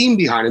bit of steam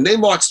behind them. They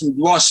lost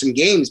some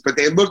games, but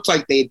they looked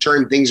like they had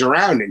turned things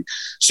around. And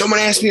someone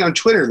asked me on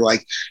Twitter,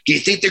 like, do you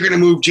think they're going to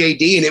move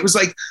JD? And it was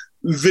like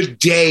the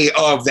day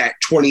of that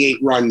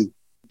 28-run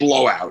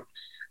blowout.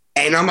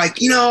 And I'm like,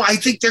 I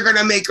think they're going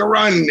to make a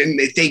run. And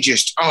they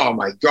just, oh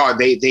my God,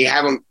 they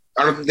haven't,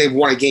 I don't think they've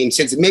won a game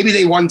since. Maybe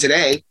they won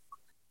today.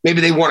 Maybe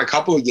they won a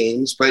couple of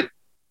games, but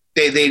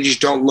they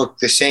just don't look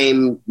the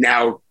same.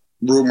 Now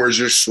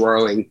rumors are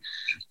swirling.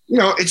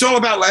 It's all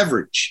about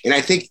leverage. And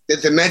I think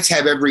that the Mets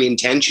have every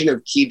intention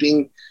of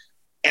keeping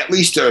at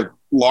least a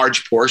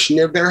large portion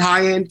of their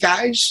high-end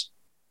guys.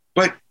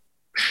 But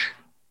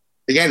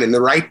again, in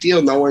the right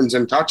deal, no one's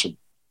untouchable.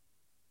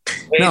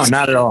 No,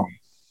 not at all.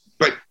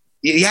 But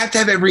you have to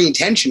have every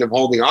intention of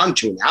holding on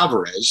to an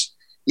Alvarez,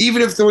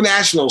 even if the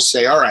Nationals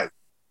say, all right,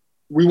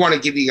 we want to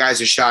give you guys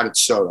a shot at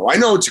Soto. I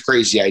know it's a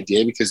crazy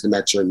idea because the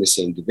Mets are in the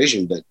same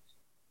division, but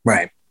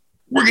right,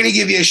 we're going to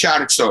give you a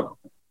shot at Soto.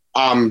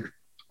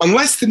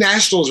 Unless the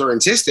Nationals are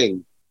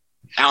insisting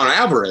on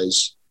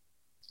Alvarez,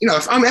 you know,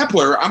 if I'm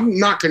Epler, I'm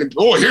not going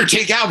to, here,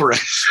 take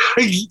Alvarez.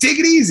 Take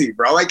it easy,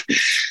 bro. Like,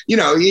 you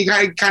know, you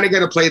kind of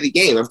got to play the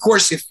game. Of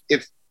course,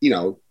 if, you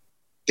know,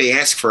 they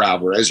ask for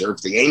Alvarez or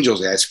if the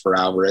Angels ask for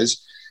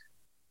Alvarez,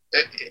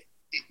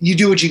 you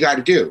do what you got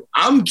to do.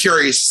 I'm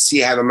curious to see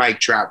how the Mike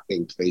Trout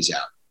thing plays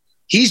out.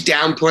 He's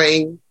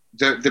downplaying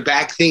the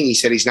back thing. He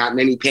said he's not in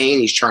any pain.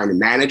 He's trying to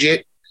manage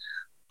it.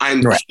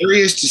 I'm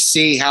curious to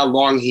see how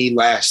long he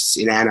lasts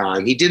in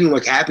Anaheim. He didn't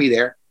look happy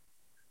there.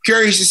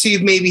 Curious to see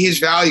if maybe his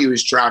value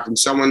is dropped and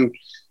someone,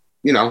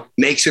 you know,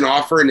 makes an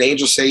offer and the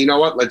Angels say, you know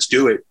what, let's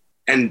do it.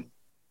 And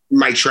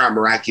Mike Trout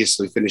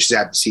miraculously finishes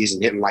out the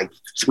season hitting like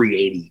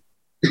 380.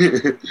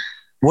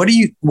 What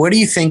do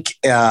you think,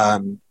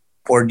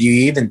 or do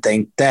you even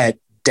think that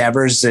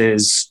Devers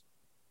is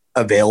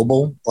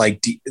available?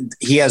 Like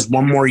he has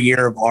one more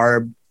year of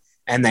ARB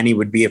and then he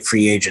would be a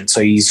free agent.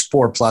 So he's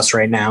 4+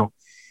 right now.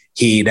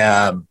 He'd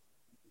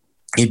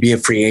be a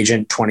free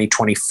agent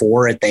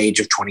 2024 at the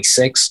age of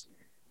 26.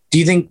 Do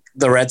you think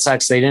the Red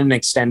Sox, they didn't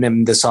extend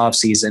him this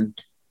offseason?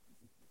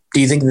 Do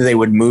you think that they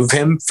would move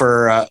him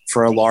for a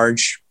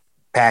large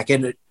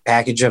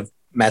package of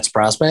Mets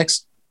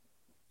prospects?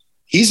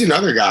 He's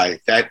another guy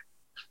that,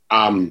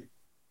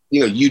 you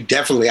know, you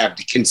definitely have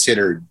to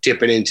consider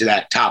dipping into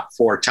that top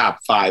 4, top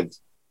 5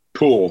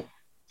 pool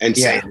and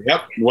say,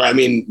 yep, well, I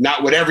mean,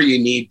 not whatever you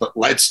need, but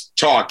let's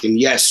talk. And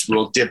yes,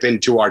 we'll dip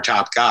into our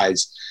top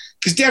guys.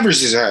 Because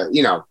Devers is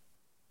you know,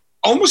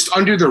 almost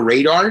under the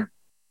radar,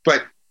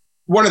 but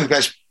one of the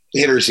best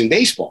hitters in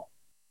baseball.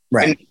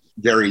 Right. And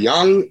very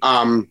young.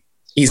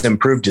 He's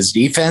improved his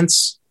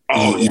defense.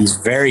 He's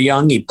very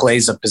young. He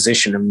plays a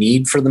position of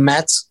need for the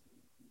Mets.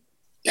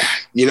 Yeah.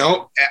 You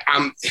know,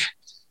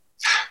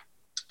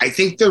 I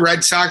think the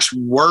Red Sox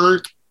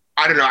were,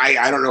 I don't know.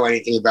 I don't know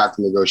anything about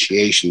the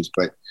negotiations,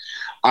 but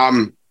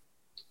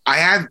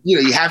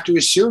you have to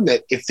assume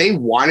that if they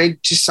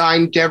wanted to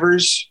sign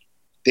Devers,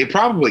 they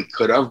probably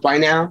could have by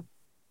now.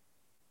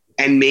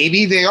 And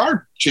maybe they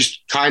are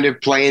just kind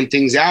of playing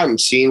things out and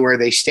seeing where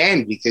they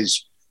stand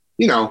because,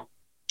 you know,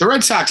 the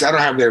Red Sox, I don't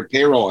have their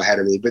payroll ahead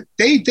of me, but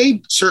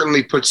they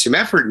certainly put some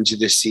effort into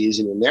this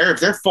season. And if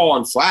they're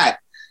falling flat,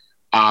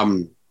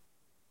 I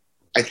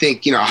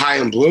think, you know,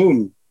 Chaim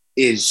Bloom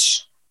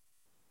is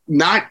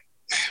not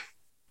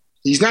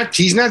 – he's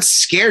not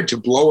scared to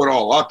blow it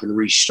all up and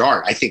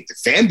restart. I think the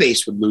fan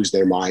base would lose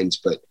their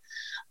minds, but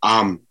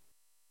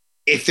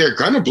if they're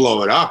going to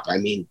blow it up, I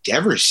mean,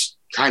 Devers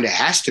kind of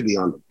has to be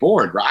on the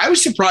board. I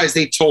was surprised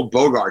they told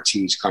Bogaerts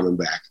he was coming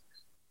back.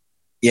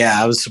 Yeah,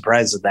 I was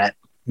surprised at that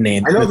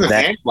name. I know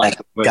that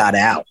got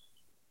out.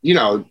 You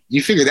know,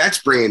 you figure that's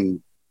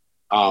bringing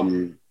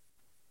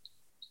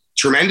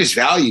tremendous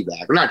value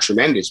back. Or not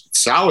tremendous, but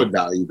solid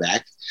value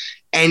back.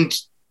 And,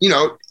 you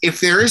know, if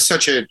there is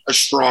such a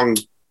strong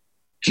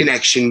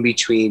connection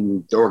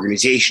between the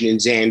organization and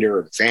Xander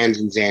or the fans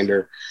and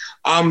Xander,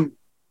 you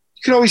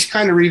can always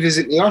kind of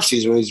revisit in the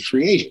offseason when he's a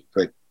free agent.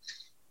 But,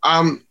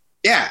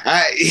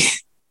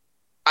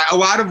 a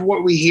lot of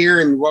what we hear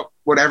and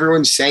what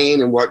everyone's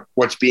saying and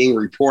what's being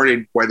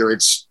reported, whether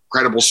it's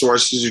credible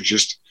sources or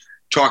just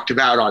talked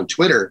about on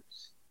Twitter,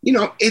 you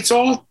know, it's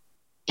all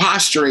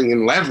posturing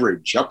and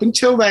leverage up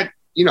until that,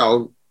 you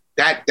know,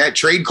 that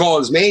trade call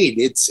is made.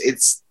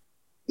 It's,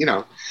 you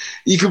know,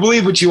 you can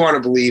believe what you want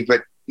to believe,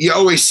 but you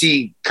always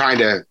see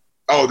kind of,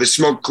 the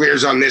smoke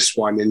clears on this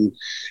one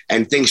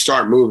and things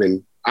start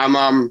moving.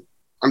 I'm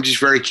just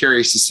very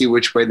curious to see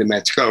which way the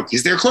Mets go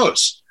because they're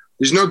close.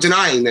 There's no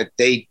denying that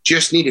they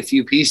just need a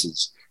few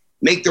pieces,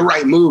 make the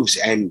right moves,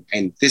 and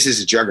this is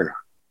a juggernaut.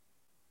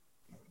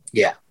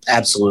 Yeah,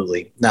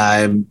 absolutely.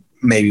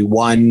 Maybe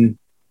 1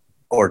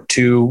 or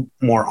 2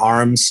 more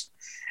arms,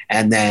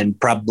 and then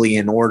probably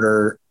in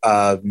order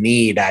of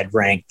need, I'd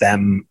rank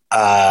them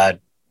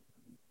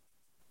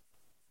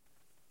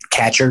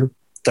catcher,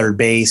 third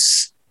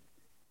base,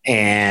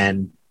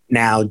 and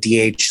now DH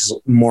is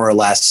more or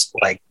less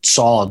like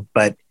solid.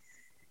 But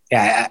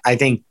yeah, I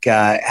think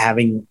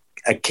having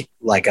a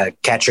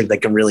catcher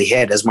that can really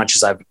hit, as much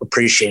as I've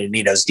appreciated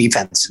Nito's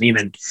defense, and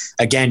even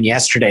again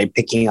yesterday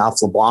picking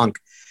off LeBlanc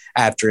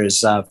after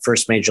his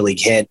first major league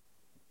hit,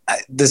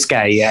 this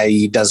guy,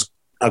 he does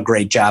a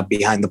great job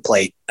behind the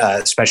plate,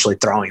 especially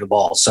throwing the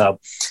ball. So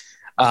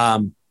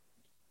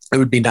it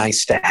would be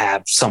nice to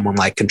have someone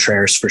like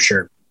Contreras for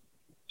sure.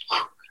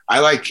 I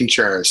like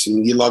Contreras,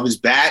 and you love his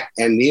bat,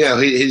 and you know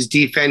his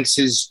defense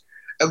is,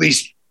 at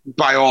least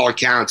by all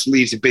accounts,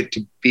 leaves a bit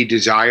to be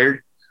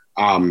desired.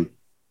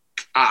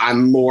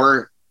 I'm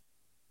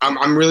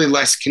really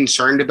less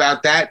concerned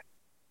about that,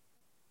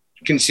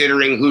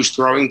 considering who's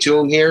throwing to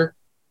him here.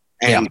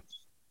 And,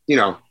 you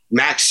know,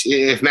 Max,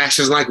 if Max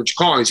doesn't like what you're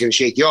calling, he's going to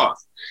shake you off.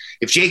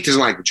 If Jake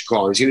doesn't like what you're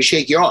calling, he's going to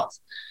shake you off.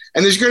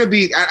 And there's going to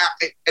be,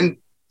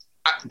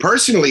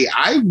 personally,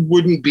 I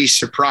wouldn't be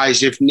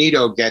surprised if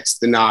Nito gets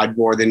the nod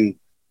more than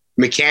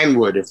McCann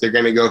would if they're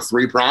going to go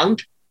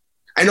 3-pronged.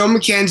 I know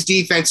McCann's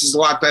defense is a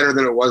lot better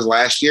than it was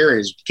last year.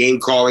 His game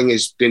calling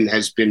has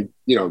been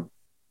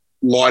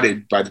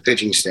lauded by the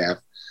pitching staff.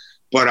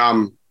 But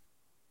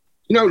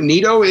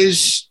Nido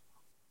is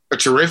a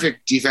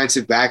terrific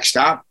defensive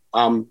backstop.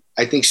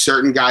 I think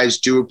certain guys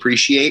do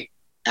appreciate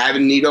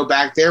having Nido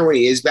back there when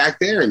he is back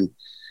there. And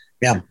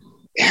yeah,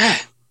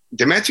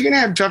 the Mets are going to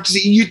have tough to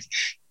see.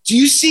 Do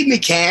you see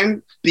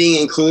McCann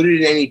being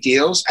included in any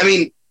deals? I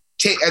mean,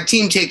 a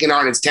team taking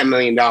on its $10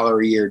 million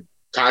a year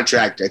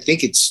contract, I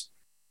think it's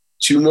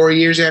 2 more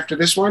years after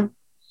this one.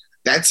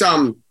 That's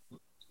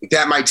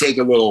that might take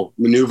a little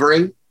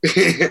maneuvering,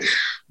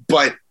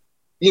 but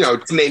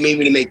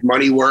maybe to make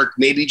money work,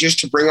 maybe just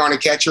to bring on a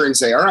catcher and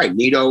say, all right,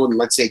 Nido and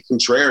let's say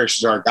Contreras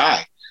is our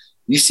guy.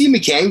 You see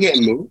McCann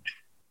getting moved?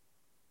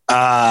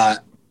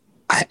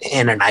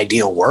 In an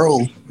ideal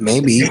world,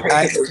 maybe.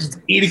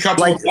 Eat a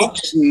couple of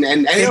bucks,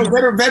 and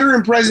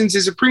veteran presence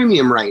is a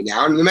premium right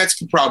now, and the Mets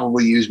could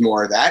probably use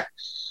more of that.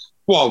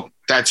 Well,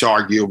 that's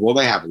arguable.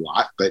 They have a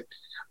lot, but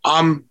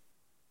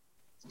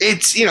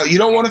it's you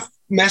don't want to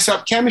mess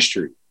up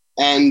chemistry,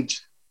 and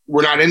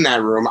we're not in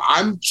that room.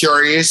 I'm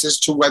curious as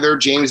to whether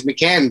James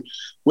McCann,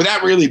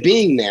 without really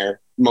being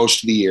there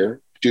most of the year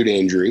due to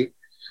injury,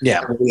 he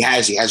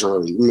hasn't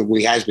really. When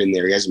he has been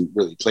there, he hasn't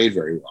really played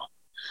very well.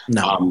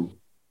 No.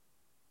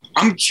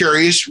 I'm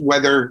curious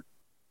whether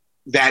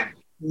that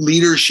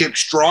leadership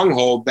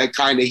stronghold that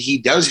kind of he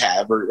does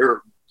have,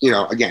 or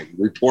again,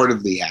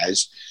 reportedly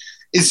has,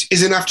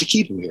 is enough to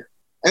keep him here.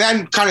 And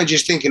I'm kind of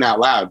just thinking out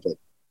loud, but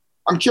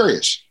I'm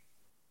curious.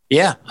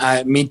 Yeah,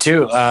 me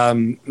too.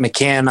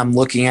 McCann, I'm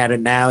looking at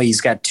it now.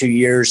 He's got 2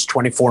 years,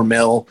 $24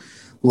 million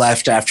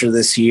left after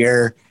this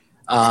year.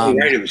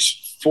 Right, it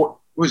was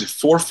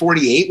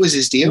 448 was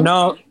his deal?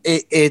 No,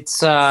 it's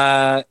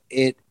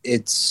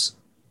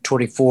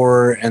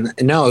 24 and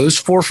no, it was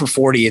 4 for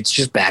 40. It's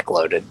just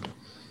backloaded.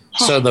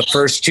 So the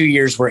first 2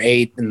 years were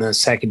 8 and the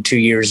second 2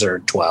 years are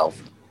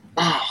 12.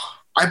 Oh,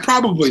 I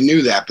probably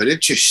knew that, but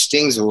it just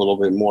stings a little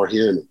bit more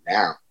hearing it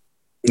now.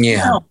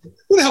 Yeah.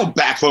 Who the hell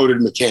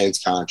backloaded McCann's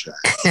contract?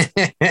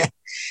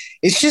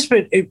 It's just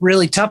been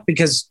really tough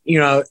because,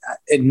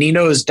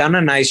 Nino has done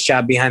a nice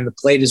job behind the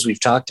plate, as we've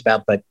talked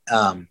about, but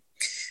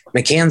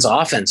McCann's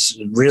offense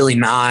is really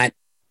not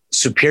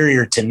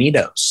superior to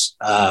Nito's.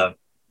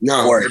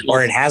 No,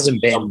 or it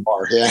hasn't been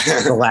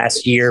the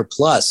last year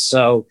plus.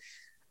 So,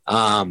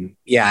 I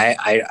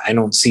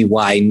don't see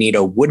why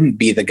Nido wouldn't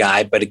be the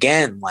guy. But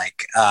again,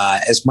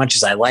 as much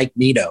as I like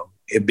Nido,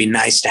 it'd be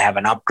nice to have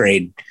an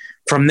upgrade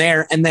from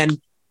there. And then,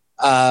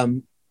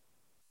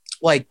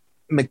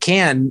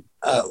 McCann,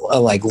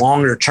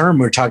 longer term,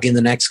 we're talking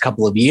the next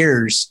couple of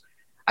years.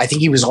 I think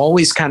he was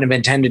always kind of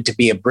intended to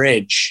be a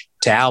bridge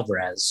to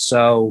Alvarez.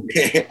 So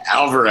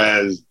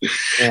Alvarez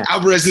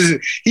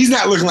he's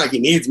not looking like he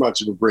needs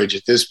much of a bridge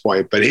at this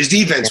point, but his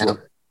defense will.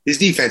 His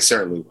defense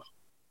certainly will.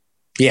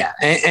 Yeah.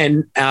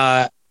 And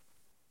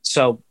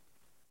so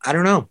I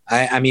don't know.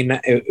 I mean,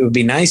 it would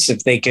be nice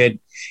if they could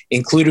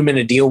include him in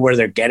a deal where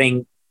they're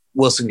getting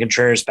Wilson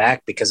Contreras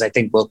back, because I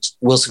think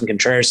Wilson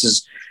Contreras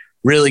is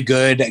really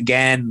good.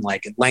 Again,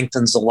 it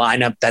lengthens the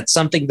lineup. That's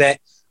something that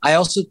I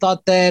also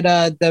thought that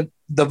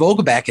the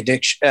Vogelback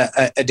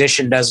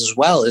addition does as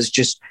well, is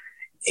just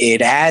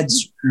it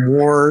adds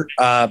more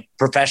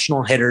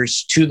professional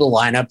hitters to the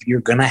lineup.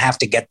 You're going to have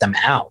to get them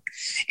out.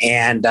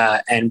 And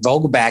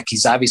Vogelback,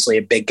 he's obviously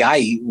a big guy.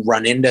 You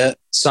run into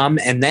some.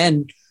 And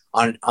then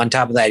on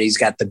top of that, he's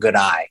got the good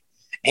eye.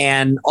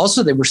 And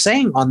also they were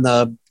saying on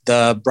the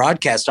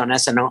broadcast on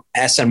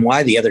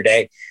SNY the other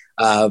day,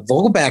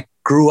 Vogelback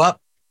grew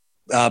up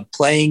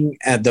playing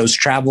at those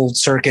travel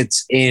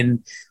circuits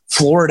in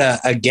Florida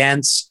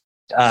against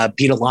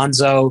Pete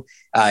Alonso.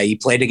 He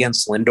played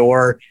against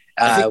Lindor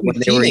when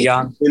they were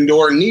young.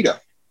 Lindor and Nido.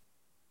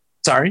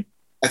 Sorry?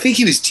 I think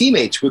he was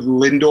teammates with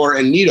Lindor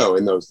and Nido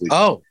in those leagues.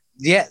 Oh,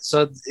 yeah.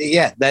 So,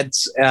 yeah,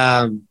 that's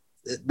that.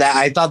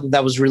 I thought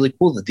that was really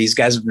cool that these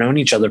guys have known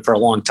each other for a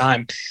long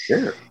time.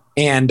 Sure.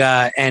 And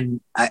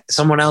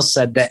someone else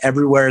said that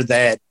everywhere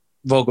that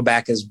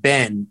Vogelback has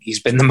been,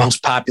 he's been the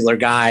most popular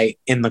guy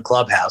in the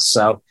clubhouse.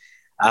 So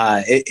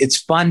it's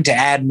fun to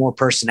add more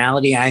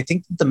personality. And I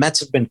think that the Mets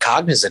have been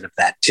cognizant of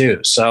that too.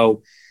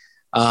 So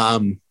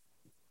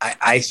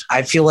I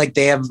feel like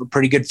they have a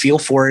pretty good feel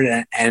for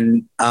it.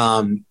 And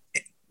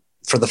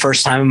for the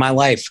first time in my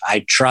life,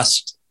 I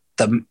trust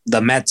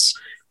the Mets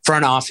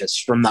front office,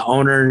 from the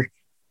owner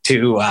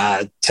to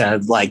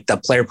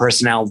the player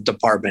personnel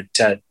department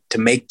to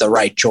make the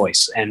right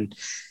choice. And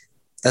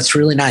that's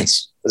really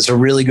nice. It's a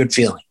really good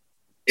feeling.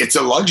 It's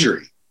a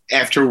luxury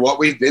after what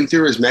we've been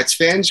through as Mets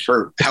fans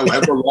for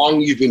however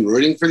long you've been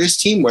rooting for this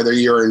team, whether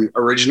you're an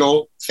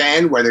original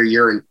fan, whether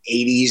you're an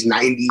 80s,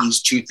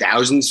 90s,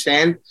 2000s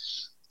fan.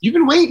 You've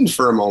been waiting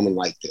for a moment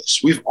like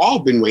this. We've all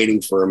been waiting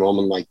for a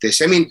moment like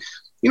this. I mean,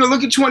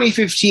 look at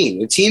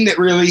 2015, a team that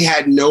really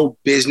had no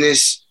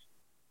business.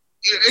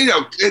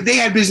 They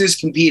had business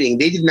competing.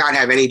 They did not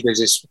have any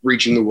business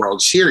reaching the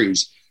World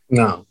Series.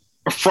 No.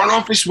 A front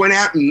office went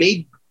out and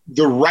made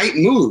the right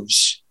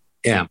moves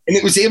Yeah. And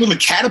it was able to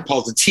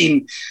catapult the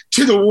team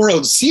to the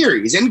World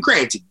Series. And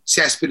granted,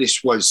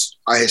 Cespedes was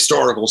a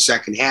historical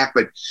second half,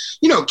 but,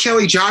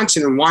 Kelly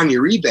Johnson and Juan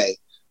Uribe.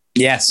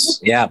 Yes.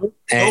 Yeah.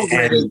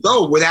 And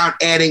go without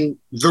adding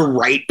the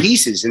right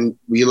pieces. And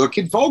we look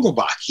at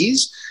Vogelbach.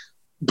 He's,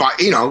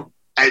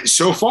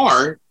 so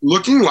far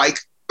looking like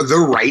the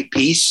right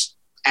piece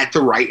at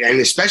the right, and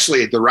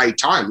especially at the right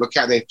time. Look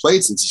how they've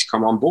played since he's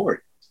come on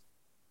board.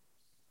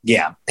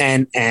 Yeah.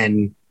 And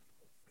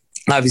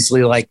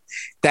obviously, like,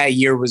 that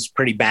year was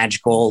pretty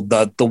magical.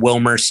 The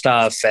Wilmer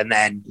stuff, and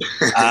then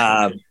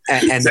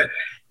and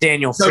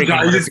Daniel.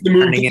 Sometimes it's the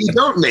move you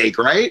don't make,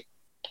 right?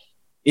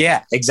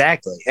 Yeah,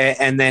 exactly.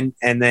 And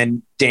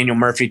then Daniel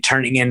Murphy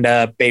turning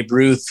into Babe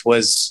Ruth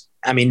was,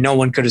 I mean, no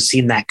one could have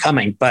seen that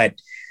coming. But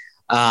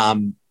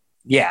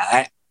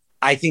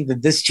I think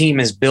that this team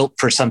is built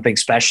for something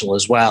special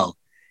as well.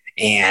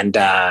 And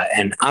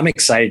I'm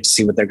excited to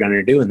see what they're going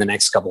to do in the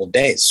next couple of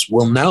days.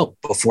 We'll know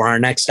before our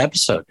next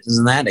episode.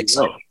 Isn't that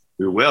exciting?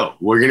 We will.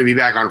 We're going to be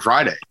back on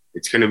Friday.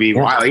 It's going to be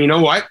wild. You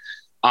know what?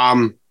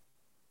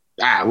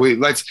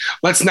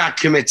 Let's not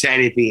commit to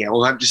anything yet.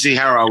 We'll have to see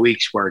how our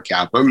weeks work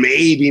out. But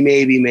maybe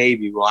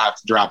we'll have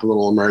to drop a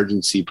little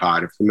emergency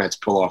pod if the Mets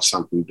pull off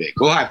something big.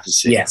 We'll have to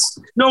see. Yes.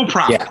 No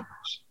problem. Yeah.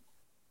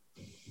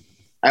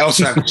 I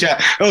also have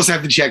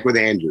to check with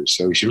Andrew,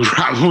 so we should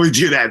probably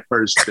do that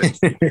first.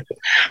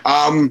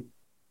 I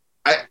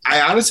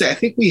honestly, I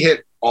think we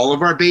hit all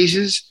of our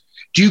bases.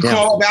 Do you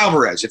call up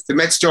Alvarez if the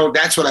Mets don't?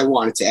 That's what I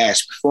wanted to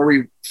ask before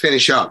we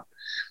finish up.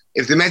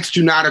 If the Mets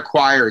do not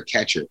acquire a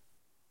catcher, do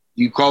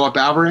you call up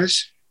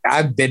Alvarez?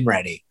 I've been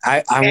ready.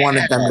 I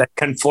wanted them to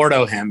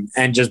Conforto him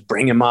and just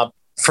bring him up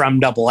from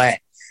Double-A.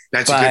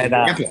 That's a good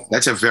example.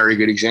 That's a very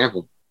good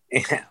example.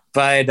 Yeah,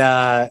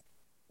 but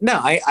no,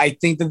 I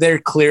think that they're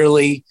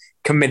clearly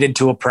committed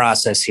to a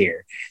process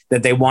here,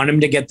 that they want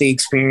him to get the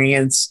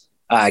experience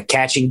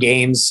catching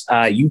games.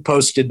 You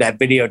posted that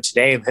video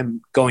today of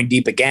him going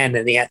deep again,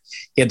 and he had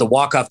the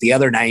walk-off the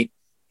other night.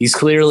 He's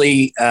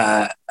clearly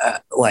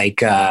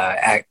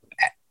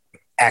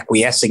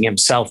acquiescing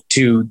himself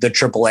to the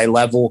AAA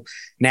level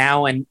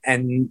now,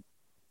 and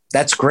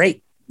that's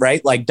great,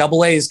 right? Like,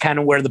 Double-A is kind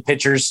of where the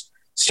pitchers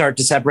start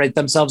to separate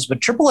themselves,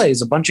 but AAA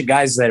is a bunch of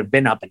guys that have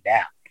been up and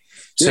down.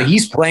 So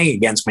he's playing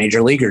against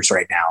major leaguers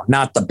right now,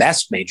 not the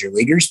best major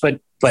leaguers,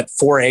 but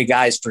 4A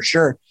guys for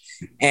sure.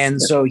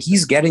 And so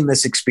he's getting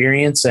this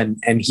experience and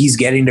he's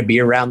getting to be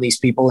around these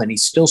people, and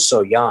he's still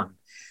so young.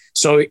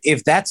 So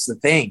if that's the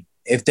thing,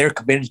 if they're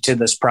committed to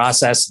this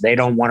process, they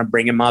don't want to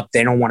bring him up,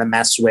 they don't want to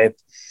mess with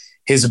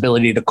his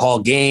ability to call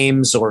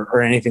games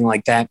or anything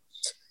like that,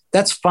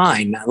 that's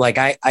fine. Like,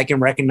 I can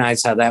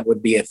recognize how that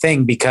would be a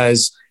thing,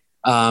 because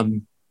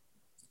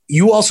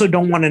you also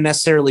don't want to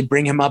necessarily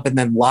bring him up and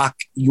then lock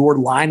your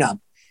lineup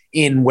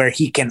in where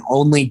he can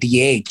only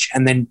DH.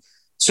 And then,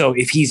 so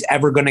if he's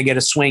ever going to get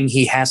a swing,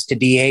 he has to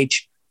DH,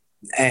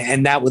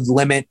 and that would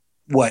limit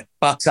what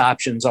Buck's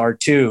options are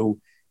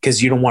too,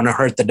 because you don't want to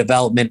hurt the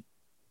development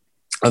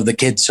of the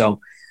kids.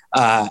 So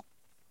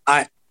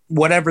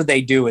whatever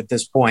they do at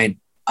this point,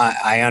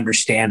 I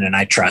understand and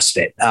I trust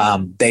it.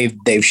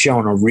 They've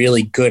shown a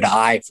really good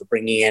eye for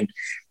bringing in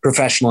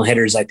professional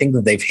hitters. I think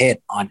that they've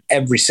hit on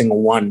every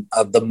single one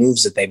of the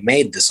moves that they've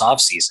made this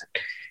offseason.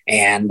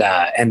 And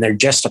they're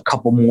just a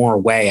couple more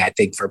away, I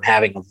think, from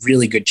having a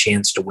really good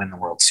chance to win the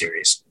World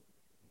Series.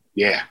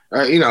 Yeah.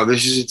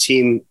 This is a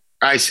team,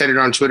 I said it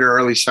on Twitter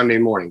early Sunday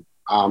morning.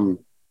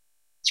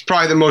 It's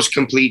probably the most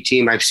complete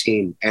team I've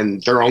seen,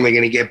 and they're only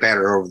going to get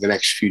better over the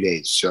next few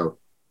days. So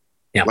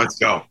yeah, let's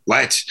go.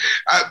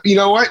 You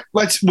know what?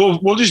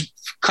 We'll just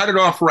cut it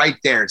off right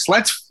there.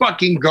 Let's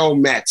fucking go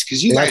Mets.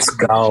 Cause let's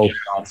go.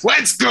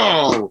 Let's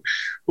go.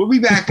 We'll be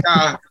back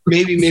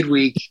maybe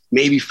midweek,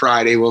 maybe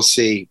Friday. We'll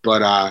see.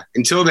 But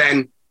until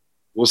then,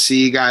 we'll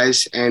see you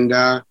guys. And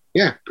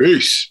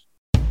peace.